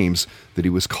 8 games, that he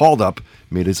was called up,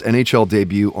 made his NHL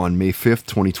debut on May 5th,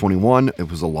 2021. It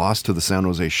was a loss to the San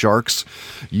Jose Sharks.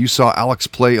 You saw Alex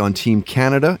play on Team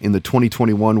Canada in the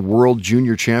 2021 World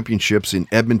Junior Championships in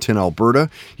Edmonton, Alberta.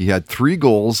 He had 3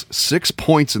 goals, 6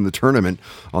 points in the tournament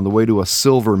on the way to a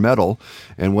silver medal.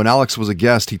 And when Alex was a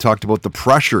guest, he talked about the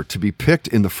pressure to be picked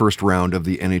in the first round of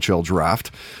the NHL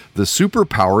draft, the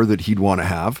superpower that he'd want to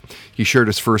have. He shared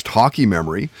his first hockey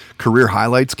memory. Career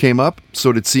highlights came up.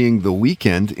 So did seeing The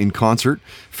Weeknd in concert,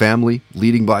 family,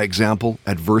 leading by example,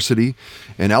 adversity.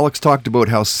 And Alex talked about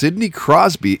how Sidney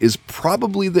Crosby is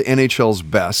probably the NHL's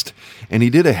best. And he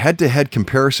did a head-to-head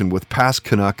comparison with past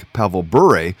Canuck Pavel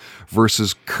Bure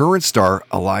versus current star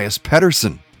Elias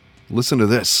Pettersson. Listen to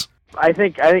this. I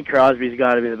think Crosby's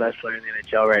got to be the best player in the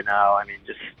NHL right now. I mean,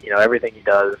 just, everything he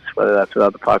does, whether that's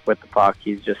without the puck, with the puck,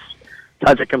 he's just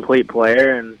such a complete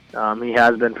player, and he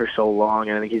has been for so long.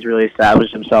 And I think he's really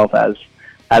established himself as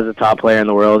a top player in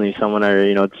the world. And he's someone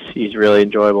he's really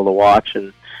enjoyable to watch,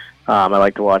 and I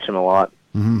like to watch him a lot.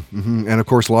 Mm-hmm, mm-hmm. And of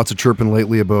course, lots of chirping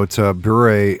lately about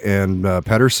Bure and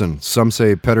Pettersson. Some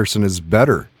say Pettersson is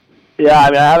better. Yeah,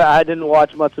 I mean, I didn't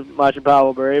watch much of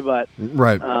Pavel Bure, but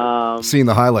right, seeing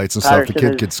the highlights and stuff, the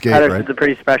kid could skate. Pettersson's a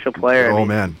pretty special player. Oh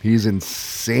man, he's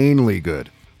insanely good.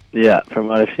 Yeah, from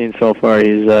what I've seen so far,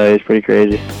 he's pretty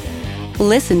crazy.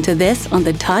 Listen to This on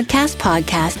the Toddcast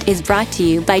podcast is brought to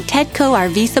you by Tedco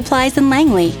RV Supplies in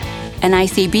Langley, an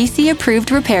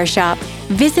ICBC-approved repair shop.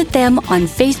 Visit them on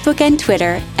Facebook and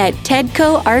Twitter at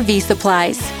Tedco RV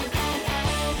Supplies.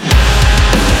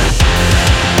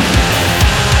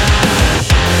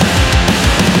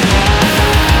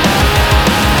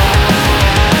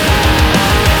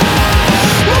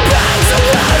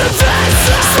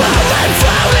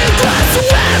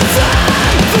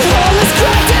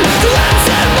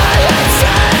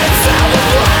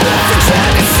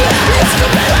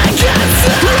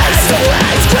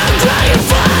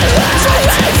 Dragonflies,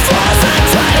 I'm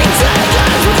trying to take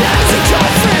life without a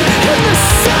coffin in the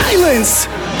sun.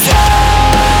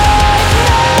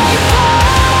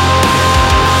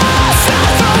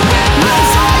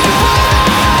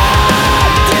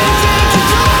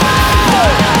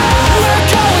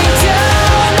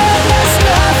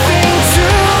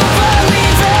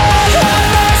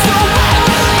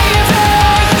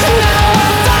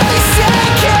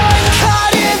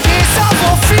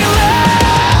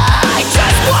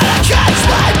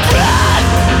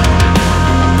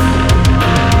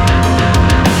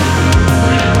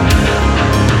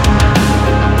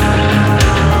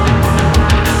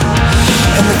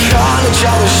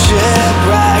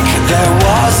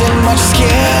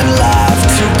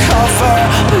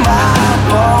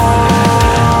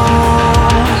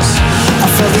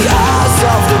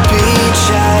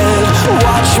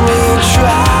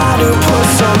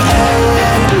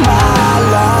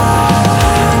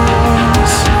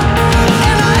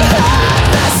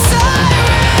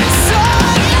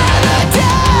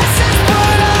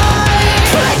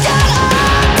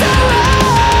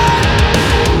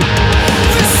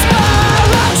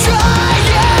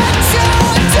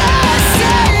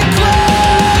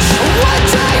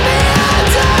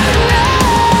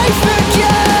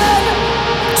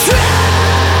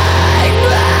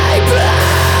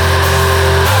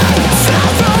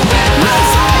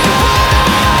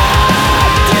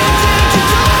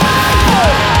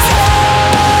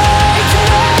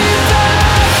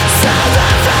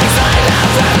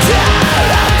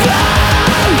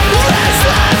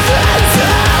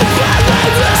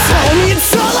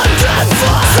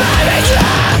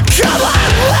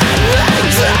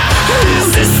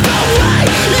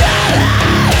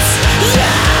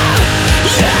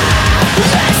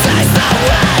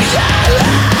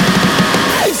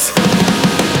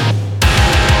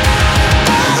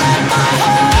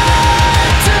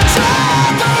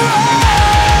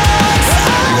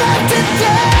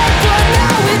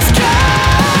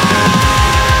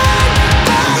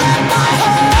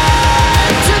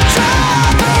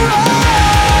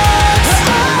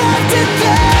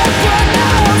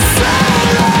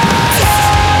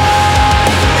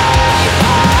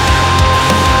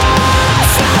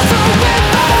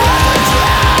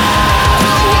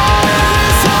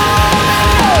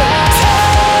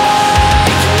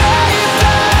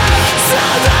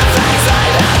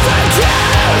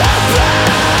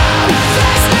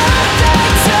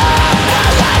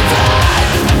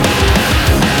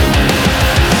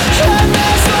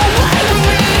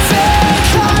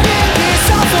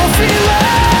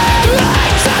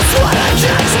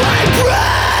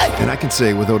 I can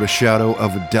say without a shadow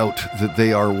of a doubt that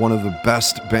they are one of the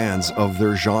best bands of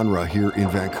their genre here in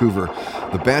Vancouver.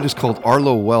 The band is called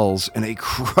Arlo Wells, and a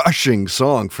crushing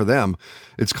song for them.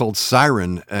 It's called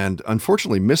Siren, and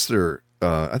unfortunately missed their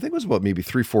I think it was about maybe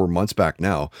 3-4 months back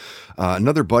now.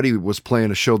 Another buddy was playing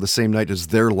a show the same night as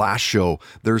their last show.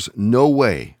 There's no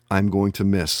way I'm going to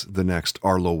miss the next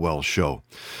Arlo Wells show.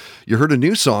 You heard a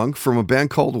new song from a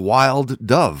band called Wild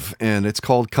Dove, and it's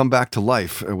called Come Back to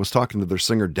Life. I was talking to their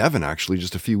singer, Devin, actually,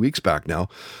 just a few weeks back now,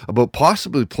 about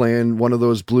possibly playing one of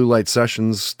those blue light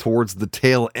sessions towards the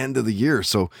tail end of the year,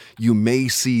 so you may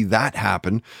see that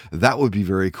happen. That would be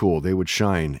very cool. They would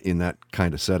shine in that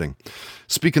kind of setting.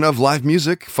 Speaking of live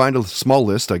music, find a small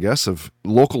list, I guess, of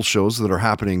local shows that are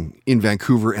happening in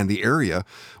Vancouver and the area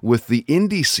with the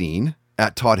indie scene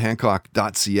at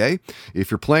toddhancock.ca.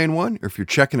 If you're playing one, or if you're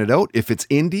checking it out, if it's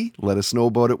indie, let us know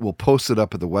about it. We'll post it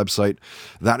up at the website.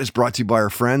 That is brought to you by our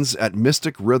friends at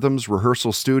Mystic Rhythms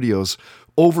Rehearsal Studios.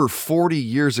 Over 40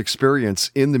 years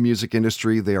experience in the music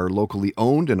industry. They are locally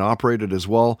owned and operated as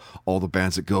well. All the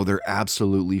bands that go there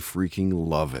absolutely freaking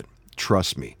love it.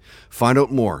 Trust me. Find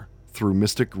out more through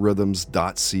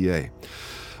mysticrhythms.ca.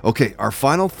 Okay, our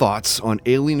final thoughts on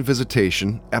Alien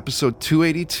Visitation, episode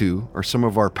 282, are some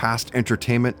of our past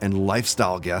entertainment and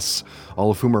lifestyle guests, all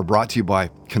of whom are brought to you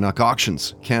by Canuck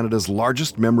Auctions, Canada's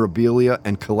largest memorabilia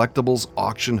and collectibles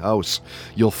auction house.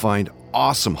 You'll find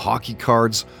awesome hockey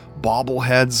cards,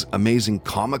 bobbleheads, amazing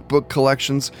comic book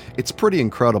collections. It's pretty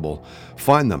incredible.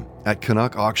 Find them at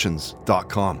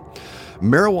canuckauctions.com.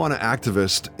 Marijuana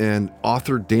activist and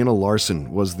author Dana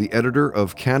Larson was the editor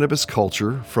of Cannabis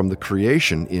Culture from the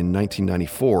creation in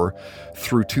 1994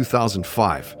 through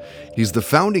 2005. He's the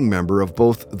founding member of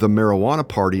both the Marijuana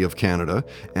Party of Canada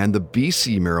and the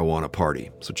BC Marijuana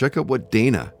Party. So check out what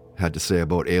Dana had to say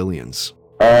about aliens.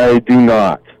 I do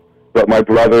not, but my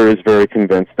brother is very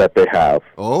convinced that they have.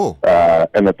 Oh.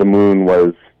 And that the moon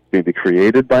was maybe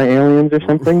created by aliens or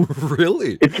something.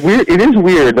 Really? It's weird. It is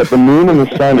weird that the moon and the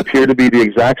sun appear to be the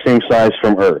exact same size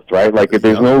from Earth, right? Like,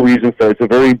 there's no reason for it. It's a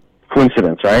very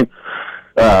coincidence, right?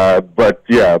 But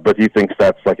he thinks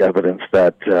that's like evidence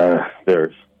that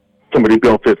there's somebody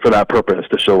built it for that purpose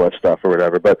to show us stuff or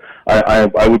whatever. But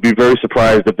I would be very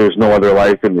surprised if there's no other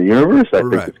life in the universe. I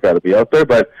think it's got to be out there.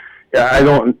 But I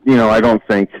don't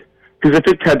think, because if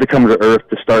it had to come to Earth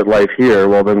to start life here,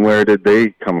 well, then where did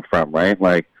they come from, right?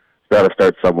 Like, got to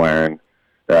start somewhere, and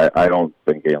I don't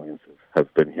think aliens have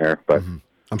been here. But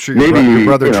I'm sure your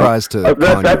brother tries to.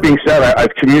 That being said,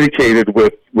 I've communicated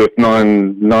with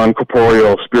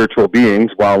non-corporeal spiritual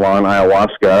beings while on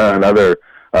ayahuasca and other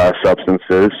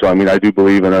substances. So I mean, I do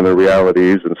believe in other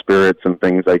realities and spirits and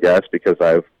things, I guess, because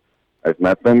I've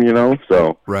met them,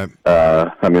 So right.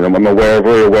 I mean, I'm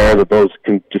very aware that those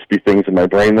can just be things in my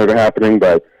brain that are happening,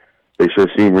 but they sure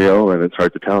seem real, and it's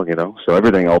hard to tell, So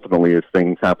everything ultimately is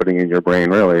things happening in your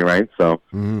brain, really, right? So,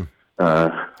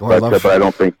 but I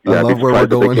don't think. I love where we're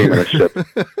going here. In a ship.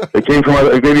 They came from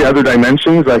maybe other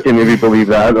dimensions. I can maybe believe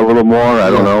that a little more. I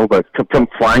don't know, but come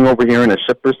flying over here in a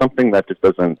ship or something, that just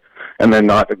doesn't. And then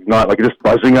not like just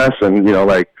buzzing us, and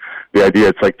like the idea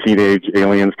it's like teenage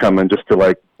aliens coming just to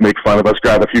like make fun of us,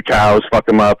 grab a few cows, fuck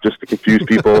them up, just to confuse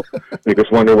people, make us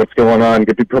wonder what's going on,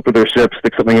 get people up to their ship,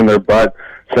 stick something in their butt,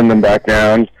 send them back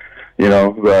down,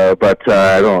 but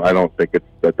I don't think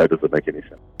that doesn't make any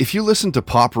sense. If you listen to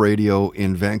pop radio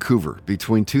in Vancouver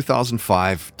between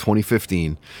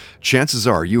 2005-2015, chances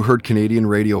are you heard Canadian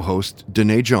radio host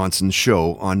Danae Johnson's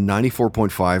show on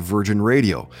 94.5 Virgin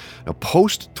Radio. Now,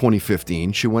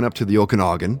 post-2015, she went up to the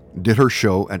Okanagan, did her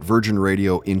show at Virgin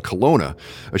Radio in Kelowna.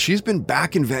 She's been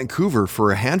back in Vancouver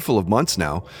for a handful of months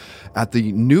now at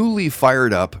the newly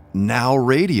fired up Now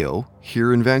Radio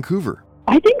here in Vancouver.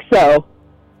 I think so.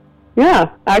 Yeah,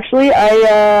 actually,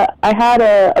 I had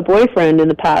a boyfriend in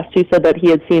the past who said that he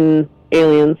had seen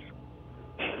aliens.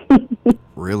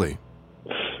 Really?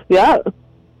 Yeah.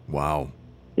 Wow.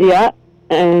 Yeah,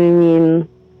 I mean,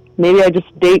 maybe I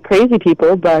just date crazy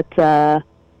people, but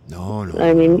no.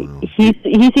 I mean, he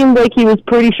seemed like he was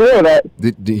pretty sure of it.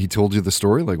 Did he told you the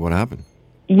story? Like, what happened?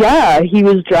 Yeah, he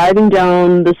was driving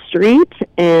down the street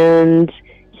and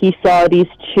he saw these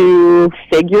two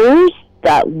figures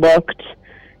that looked,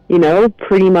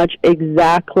 pretty much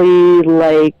exactly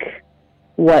like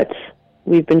what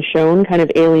we've been shown kind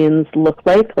of aliens look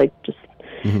like just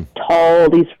tall,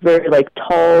 these very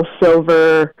tall,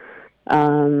 silver,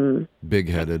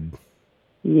 big-headed.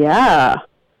 Yeah.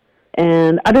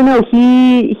 And I don't know,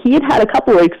 he had a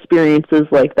couple of experiences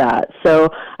like that. So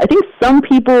I think some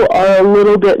people are a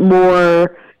little bit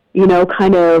more,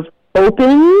 kind of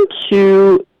open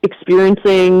to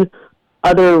experiencing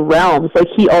other realms. Like,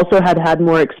 he also had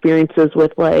more experiences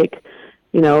with, like,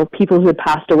 you know, people who had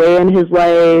passed away in his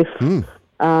life.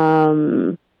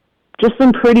 Just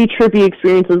some pretty trippy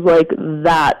experiences like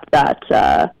that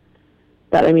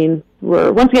I mean,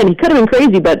 were, once again, he could have been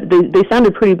crazy, but they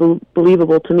sounded pretty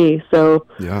believable to me. So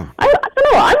yeah, I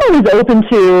don't know. I'm always open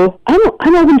to.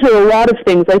 I'm open to a lot of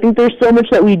things. I think there's so much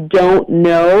that we don't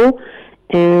know,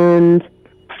 and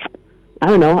I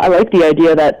don't know. I like the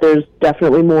idea that there's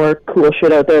definitely more cool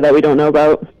shit out there that we don't know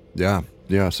about. Yeah,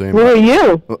 same. What are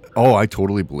you? Oh, I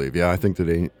totally believe. Yeah, I think that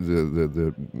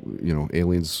the you know,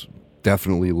 aliens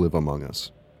definitely live among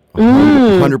us.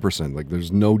 100%. Like,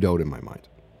 there's no doubt in my mind.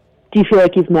 Do you feel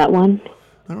like you've met one?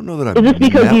 I don't know that I've Is this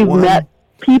because met you've one. met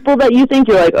people that you think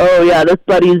you're like, oh yeah, this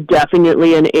buddy's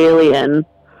definitely an alien?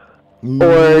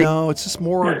 Or No, it's just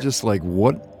more just like,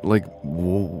 what, like,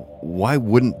 why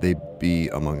wouldn't they be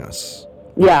among us?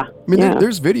 Yeah. I mean, yeah.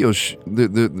 there's videos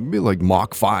be like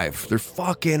Mach 5. They're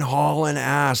fucking hauling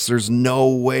ass. There's no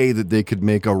way that they could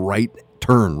make a right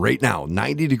turn right now.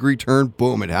 90-degree turn,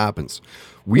 boom, it happens.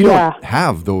 We don't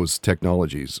have those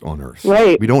technologies on Earth.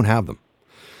 Right. We don't have them.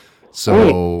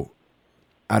 So,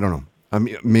 I don't know. I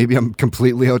mean, maybe I'm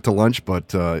completely out to lunch,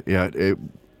 but yeah,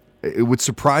 it would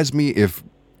surprise me if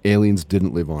aliens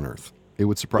didn't live on Earth. It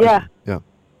would surprise me. Yeah.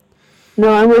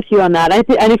 No, I'm with you on that.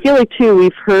 And I feel like, too,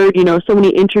 we've heard, you know, so many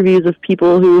interviews of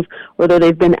people who've, whether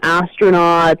they've been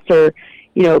astronauts or,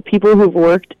 you know, people who've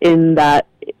worked in that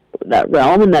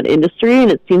realm, in that industry,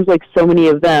 and it seems like so many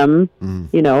of them,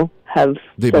 you know, have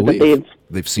said that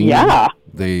they've seen. Yeah.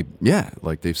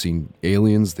 Like they've seen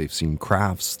aliens, they've seen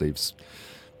crafts, they've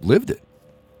lived it.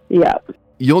 Yeah.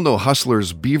 You'll know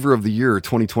Hustler's Beaver of the Year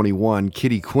 2021,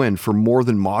 Kitty Quinn, for more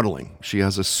than modeling. She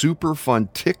has a super fun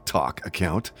TikTok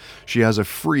account. She has a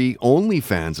free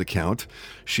OnlyFans account.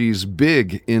 She's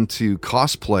big into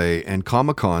cosplay and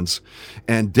Comic-Cons,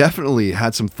 and definitely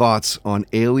had some thoughts on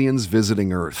aliens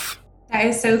visiting Earth. That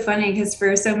is so funny because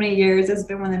for so many years, it's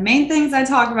been one of the main things I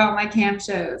talk about in my camp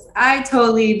shows. I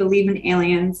totally believe in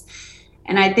aliens,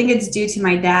 and I think it's due to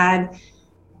my dad.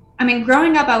 I mean,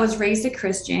 growing up, I was raised a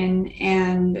Christian,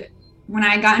 and when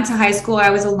I got into high school, I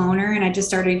was a loner, and I just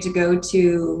started to go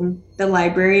to the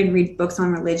library and read books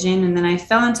on religion, and then I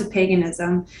fell into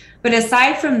paganism. But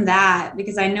aside from that,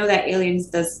 because I know that aliens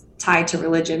does tie to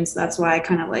religion, so that's why I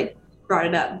kind of like brought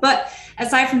it up. But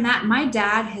aside from that, my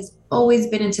dad has always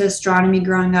been into astronomy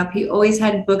growing up. He always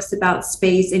had books about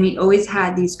space, and he always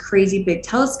had these crazy big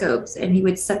telescopes, and he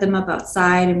would set them up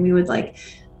outside, and we would like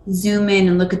zoom in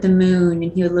and look at the moon,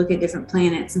 and he would look at different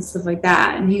planets and stuff like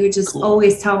that. And he would just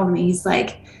always tell me, he's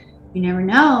like, you never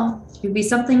know, could be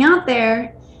something out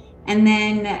there. And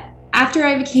then after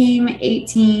I became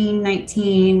 18,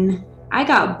 19, I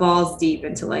got balls deep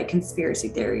into like conspiracy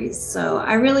theories. So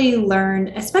I really learned,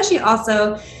 especially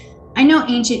also, I know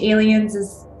Ancient Aliens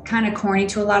is kind of corny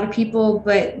to a lot of people,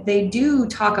 but they do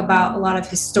talk about a lot of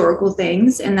historical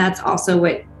things. And that's also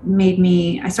what made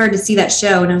me, I started to see that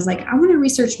show, and I was like, I want to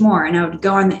research more. And I would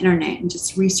go on the internet and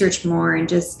just research more and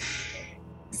just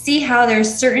see how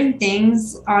there's certain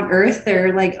things on Earth that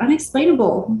are like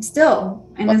unexplainable still.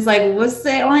 And it's like, what's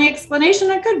the only explanation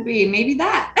that could be? Maybe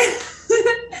that.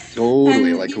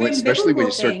 Totally. Like, especially when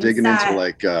you start digging into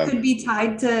like could be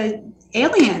tied to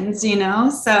aliens, you know?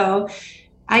 So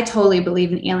I totally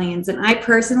believe in aliens. And I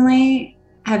personally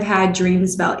have had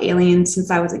dreams about aliens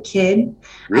since I was a kid.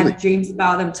 Really? I have dreams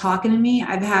about them talking to me.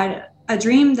 I've had a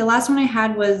dream. The last one I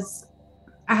had was,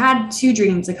 I had two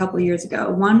dreams a couple of years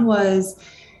ago. One was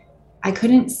I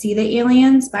couldn't see the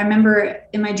aliens, but I remember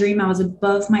in my dream I was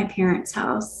above my parents'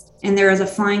 house and there was a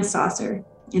flying saucer.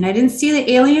 And I didn't see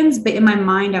the aliens, but in my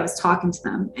mind I was talking to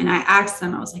them. And I asked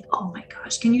them, I was like, oh my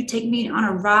gosh, can you take me on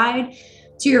a ride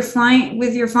to your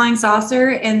flying saucer?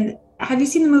 And have you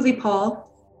seen the movie Paul?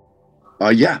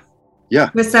 Yeah.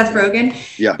 With Seth Rogen.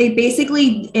 Yeah. They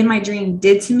basically, in my dream,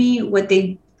 did to me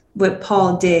what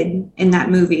Paul did in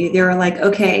that movie. They were like,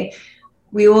 okay,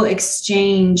 we will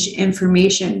exchange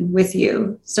information with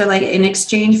you. So like in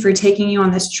exchange for taking you on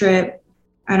this trip,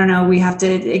 I don't know, we have to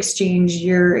exchange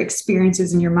your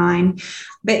experiences in your mind.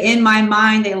 But in my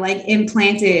mind, they like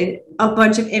implanted a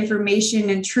bunch of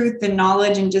information and truth and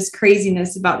knowledge and just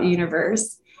craziness about the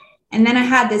universe. And then I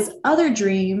had this other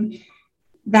dream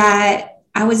that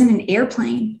I was in an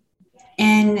airplane,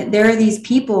 and there are these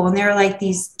people, and they're like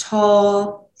these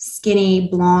tall, skinny,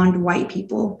 blonde, white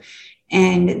people.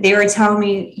 And they were telling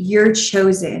me, you're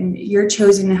chosen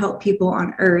to help people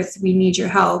on Earth. We need your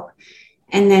help.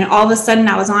 And then all of a sudden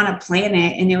I was on a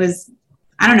planet, and it was,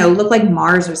 I don't know, looked like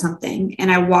Mars or something.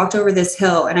 And I walked over this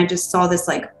hill, and I just saw this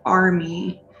like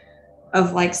army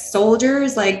of like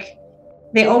soldiers, like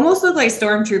They almost look like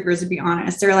stormtroopers, to be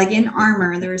honest. They're like in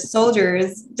armor. They're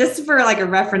soldiers, just for like a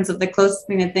reference of the closest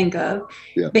thing to think of.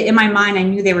 Yeah. But in my mind, I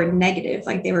knew they were negative,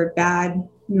 like they were bad,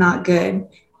 not good.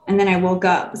 And then I woke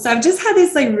up. So I've just had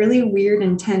these like really weird,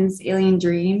 intense alien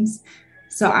dreams.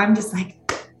 So I'm just like,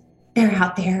 they're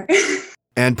out there.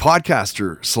 And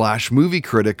podcaster / movie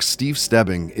critic Steve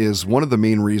Stebbing is one of the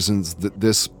main reasons that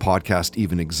this podcast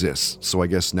even exists. So I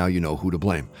guess now you know who to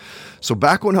blame. So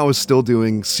back when I was still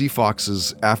doing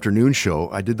CFox's afternoon show,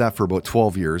 I did that for about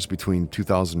 12 years between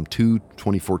 2002,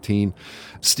 2014.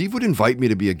 Steve would invite me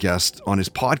to be a guest on his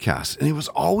podcast, and it was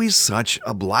always such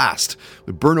a blast.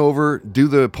 We'd burn over, do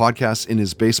the podcast in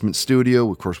his basement studio.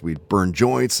 Of course, we'd burn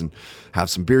joints and have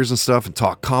some beers and stuff and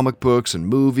talk comic books and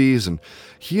movies. And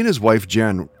he and his wife,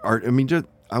 Jen, are,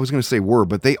 I was going to say were,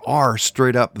 but they are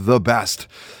straight up the best.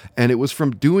 And it was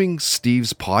from doing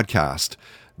Steve's podcast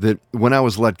that when I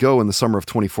was let go in the summer of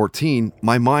 2014,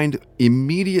 my mind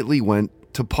immediately went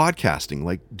to podcasting.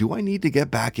 Like, do I need to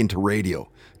get back into radio?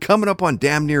 Coming up on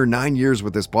damn near 9 years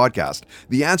with this podcast.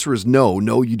 The answer is no,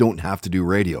 you don't have to do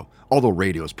radio. Although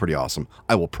radio is pretty awesome.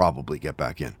 I will probably get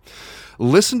back in.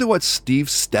 Listen to what Steve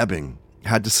Stebbing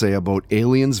had to say about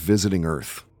aliens visiting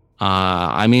Earth.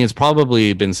 It's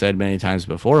probably been said many times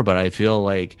before, but I feel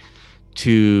like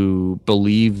to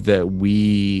believe that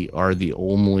we are the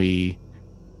only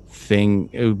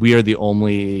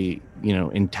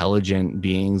intelligent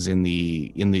beings in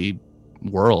the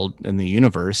world, in the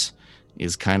universe,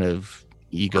 is kind of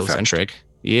egocentric.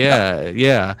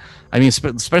 Yeah. I mean,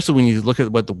 especially when you look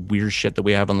at what the weird shit that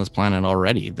we have on this planet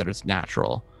already, that it's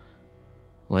natural.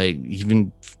 Like,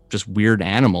 even just weird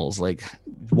animals. Like,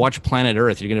 watch Planet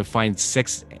Earth. You're going to find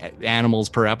 6 animals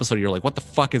per episode. You're like, what the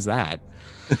fuck is that?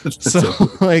 So,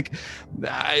 like,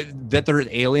 that there are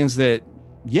aliens that,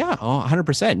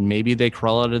 100%. Maybe they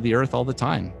crawl out of the earth all the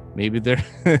time. Maybe they're,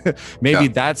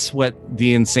 that's what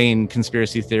the insane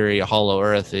conspiracy theory Hollow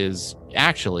Earth is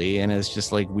actually. And it's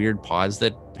just like weird pods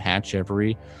that hatch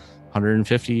every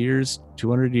 150 years,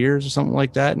 200 years or something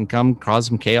like that, and come cause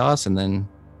some chaos and then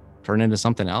turn into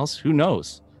something else. Who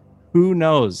knows?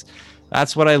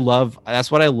 That's what I love.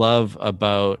 That's what I love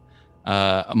about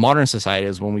modern society,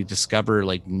 is when we discover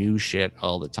like new shit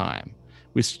all the time.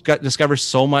 We discover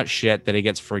so much shit that it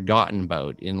gets forgotten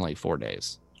about in like 4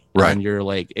 days. Right. And you're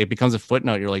like, it becomes a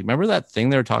footnote. You're like, remember that thing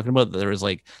they were talking about? There was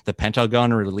like the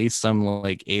Pentagon released some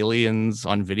like aliens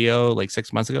on video like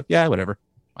 6 months ago. Yeah, whatever.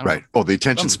 Right. Oh, the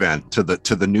attention span to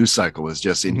the news cycle is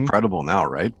just incredible now,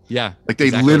 right? Yeah. Like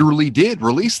they literally did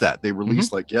release that. They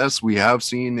released like, yes, we have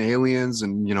seen aliens,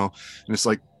 and and it's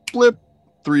like blip,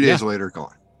 3 days later,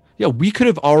 gone. Yeah, we could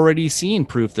have already seen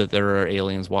proof that there are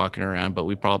aliens walking around, but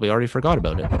we probably already forgot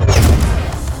about it.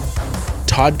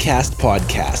 Toddcast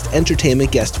Podcast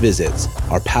entertainment guest visits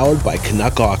are powered by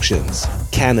Canuck Auctions,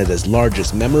 Canada's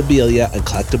largest memorabilia and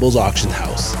collectibles auction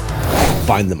house.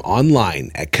 Find them online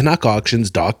at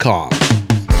canuckauctions.com.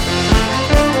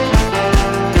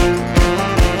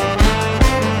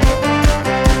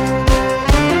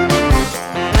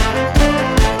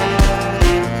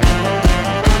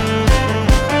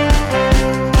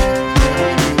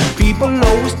 People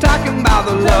always talking about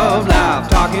the love life,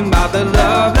 talking about the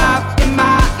love life in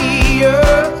my ear.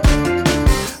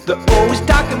 They're always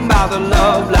talking about the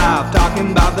love life,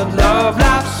 talking about the love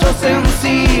life, so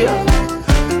sincere.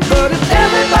 But if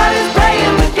everybody's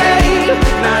playing the game,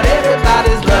 not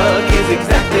everybody's luck is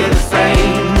exactly the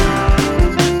same.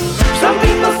 Some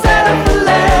people settle for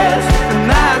less, and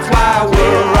that's why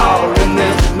we're all in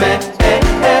this mess.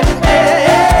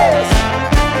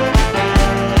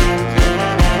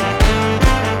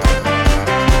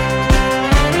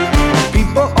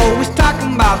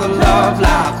 The love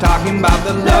life, talking about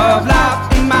the love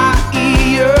life in my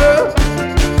ear.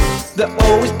 They're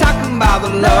always talking about the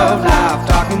love life,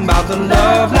 talking about the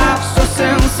love life, so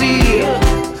sincere.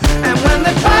 And when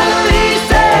they finally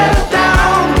settle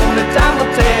down, only time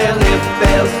will tell if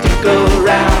they'll stick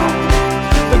around.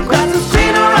 The grass is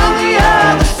greener on the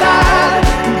other side,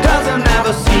 who doesn't have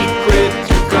a secret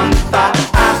to confide.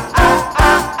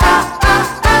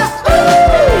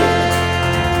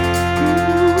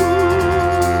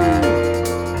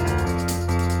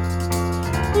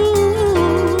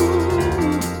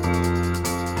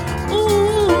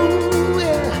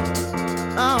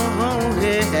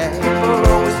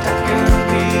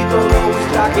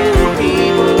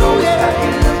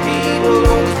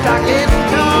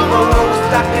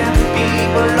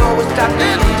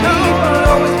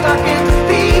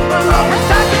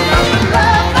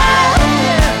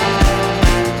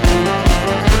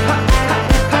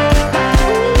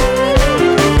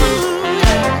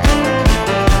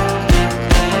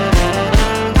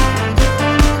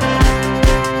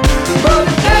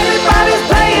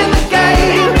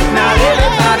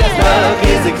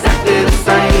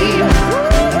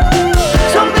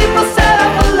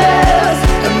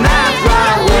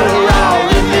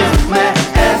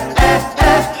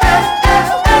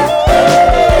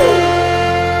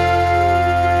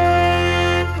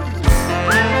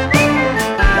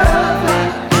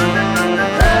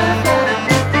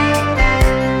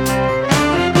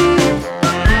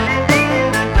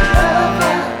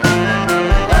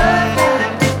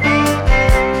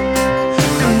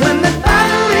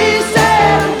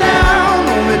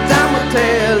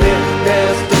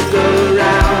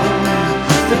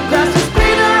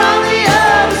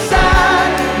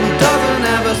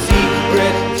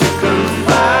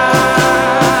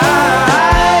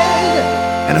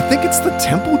 And I think it's the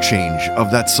tempo change of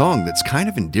that song that's kind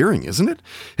of endearing, isn't it?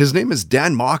 His name is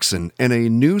Dan Moxon, and a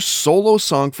new solo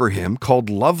song for him called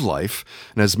Love Life.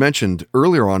 And as mentioned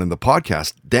earlier on in the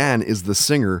podcast, Dan is the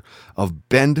singer of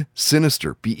Bend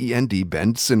Sinister, B-E-N-D,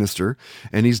 Bend Sinister.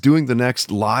 And he's doing the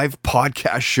next live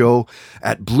podcast show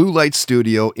at Blue Light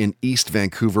Studio in East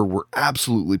Vancouver. We're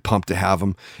absolutely pumped to have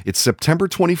him. It's September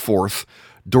 24th.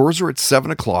 Doors are at 7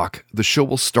 o'clock. The show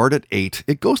will start at 8.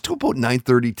 It goes to about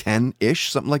 9:30, 10-ish,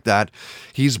 something like that.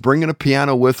 He's bringing a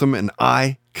piano with him, and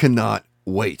I cannot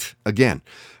wait. Again,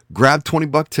 grab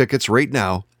 $20 tickets right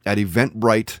now at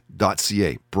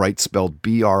eventbrite.ca. Bright spelled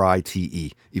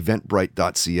B-R-I-T-E.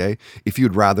 Eventbrite.ca. If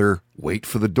you'd rather wait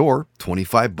for the door,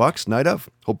 $25 night of.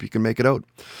 Hope you can make it out.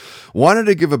 Wanted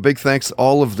to give a big thanks to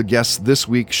all of the guests this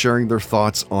week sharing their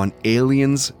thoughts on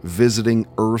aliens visiting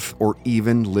Earth or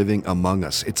even living among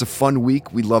us. It's a fun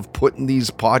week. We love putting these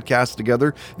podcasts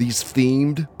together, these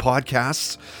themed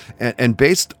podcasts. And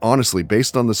based on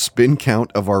the spin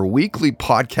count of our weekly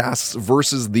podcasts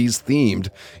versus these themed,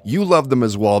 you love them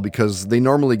as well because they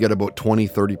normally get about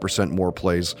 20-30% more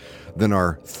plays than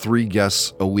our 3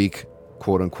 guests a week,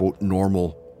 quote unquote,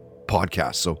 normal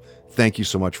podcast. So thank you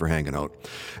so much for hanging out.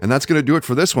 And that's going to do it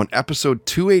for this one, episode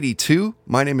 282.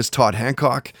 My name is Todd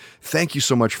Hancock. Thank you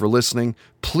so much for listening.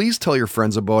 Please tell your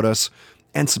friends about us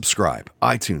and subscribe.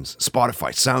 iTunes,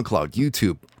 Spotify, SoundCloud,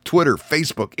 YouTube, Twitter,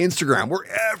 Facebook, Instagram. We're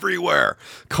everywhere.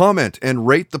 Comment and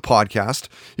rate the podcast.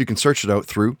 You can search it out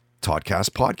through Toddcast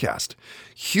Podcast.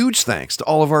 Huge thanks to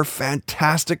all of our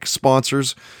fantastic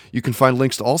sponsors. You can find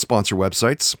links to all sponsor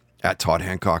websites at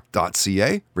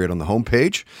toddhancock.ca, right on the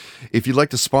homepage. If you'd like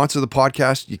to sponsor the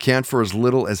podcast, you can for as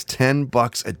little as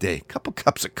 $10 a day. Couple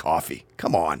cups of coffee.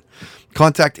 Come on.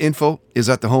 Contact info is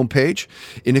at the homepage.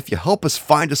 And if you help us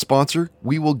find a sponsor,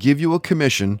 we will give you a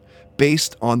commission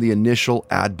based on the initial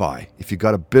ad buy. If you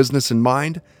got a business in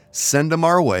mind, send them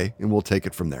our way and we'll take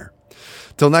it from there.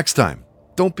 Till next time,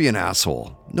 don't be an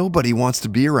asshole. Nobody wants to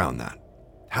be around that.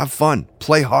 Have fun,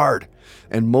 play hard,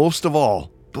 and most of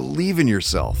all, believe in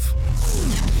yourself.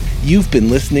 You've been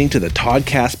listening to the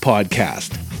Toddcast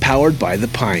Podcast, powered by The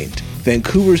Pint,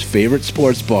 Vancouver's favorite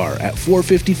sports bar at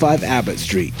 455 Abbott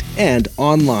Street, and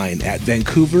online at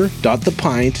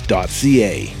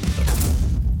vancouver.thepint.ca.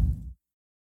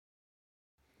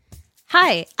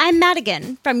 Hi, I'm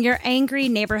Madigan from Your Angry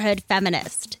Neighborhood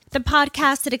Feminist, the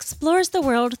podcast that explores the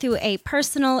world through a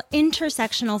personal,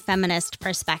 intersectional feminist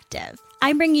perspective.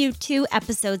 I bring you 2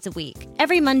 episodes a week.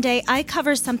 Every Monday, I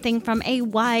cover something from a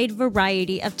wide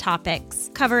variety of topics,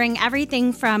 covering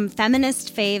everything from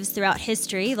feminist faves throughout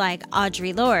history like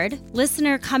Audre Lorde,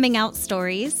 listener coming out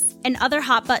stories, and other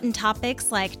hot-button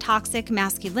topics like toxic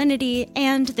masculinity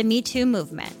and the Me Too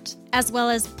movement, as well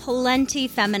as plenty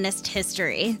feminist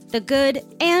history, the good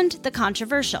and the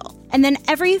controversial. And then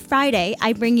every Friday,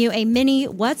 I bring you a mini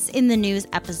What's in the News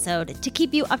episode to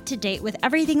keep you up to date with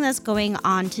everything that's going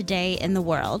on today in the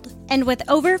world. And with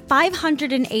over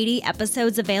 580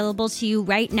 episodes available to you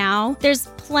right now, there's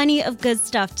plenty of good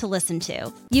stuff to listen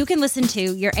to. You can listen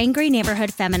to Your Angry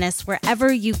Neighborhood Feminist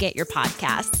wherever you get your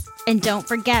podcasts. And don't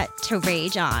forget to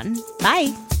rage on.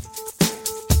 Bye.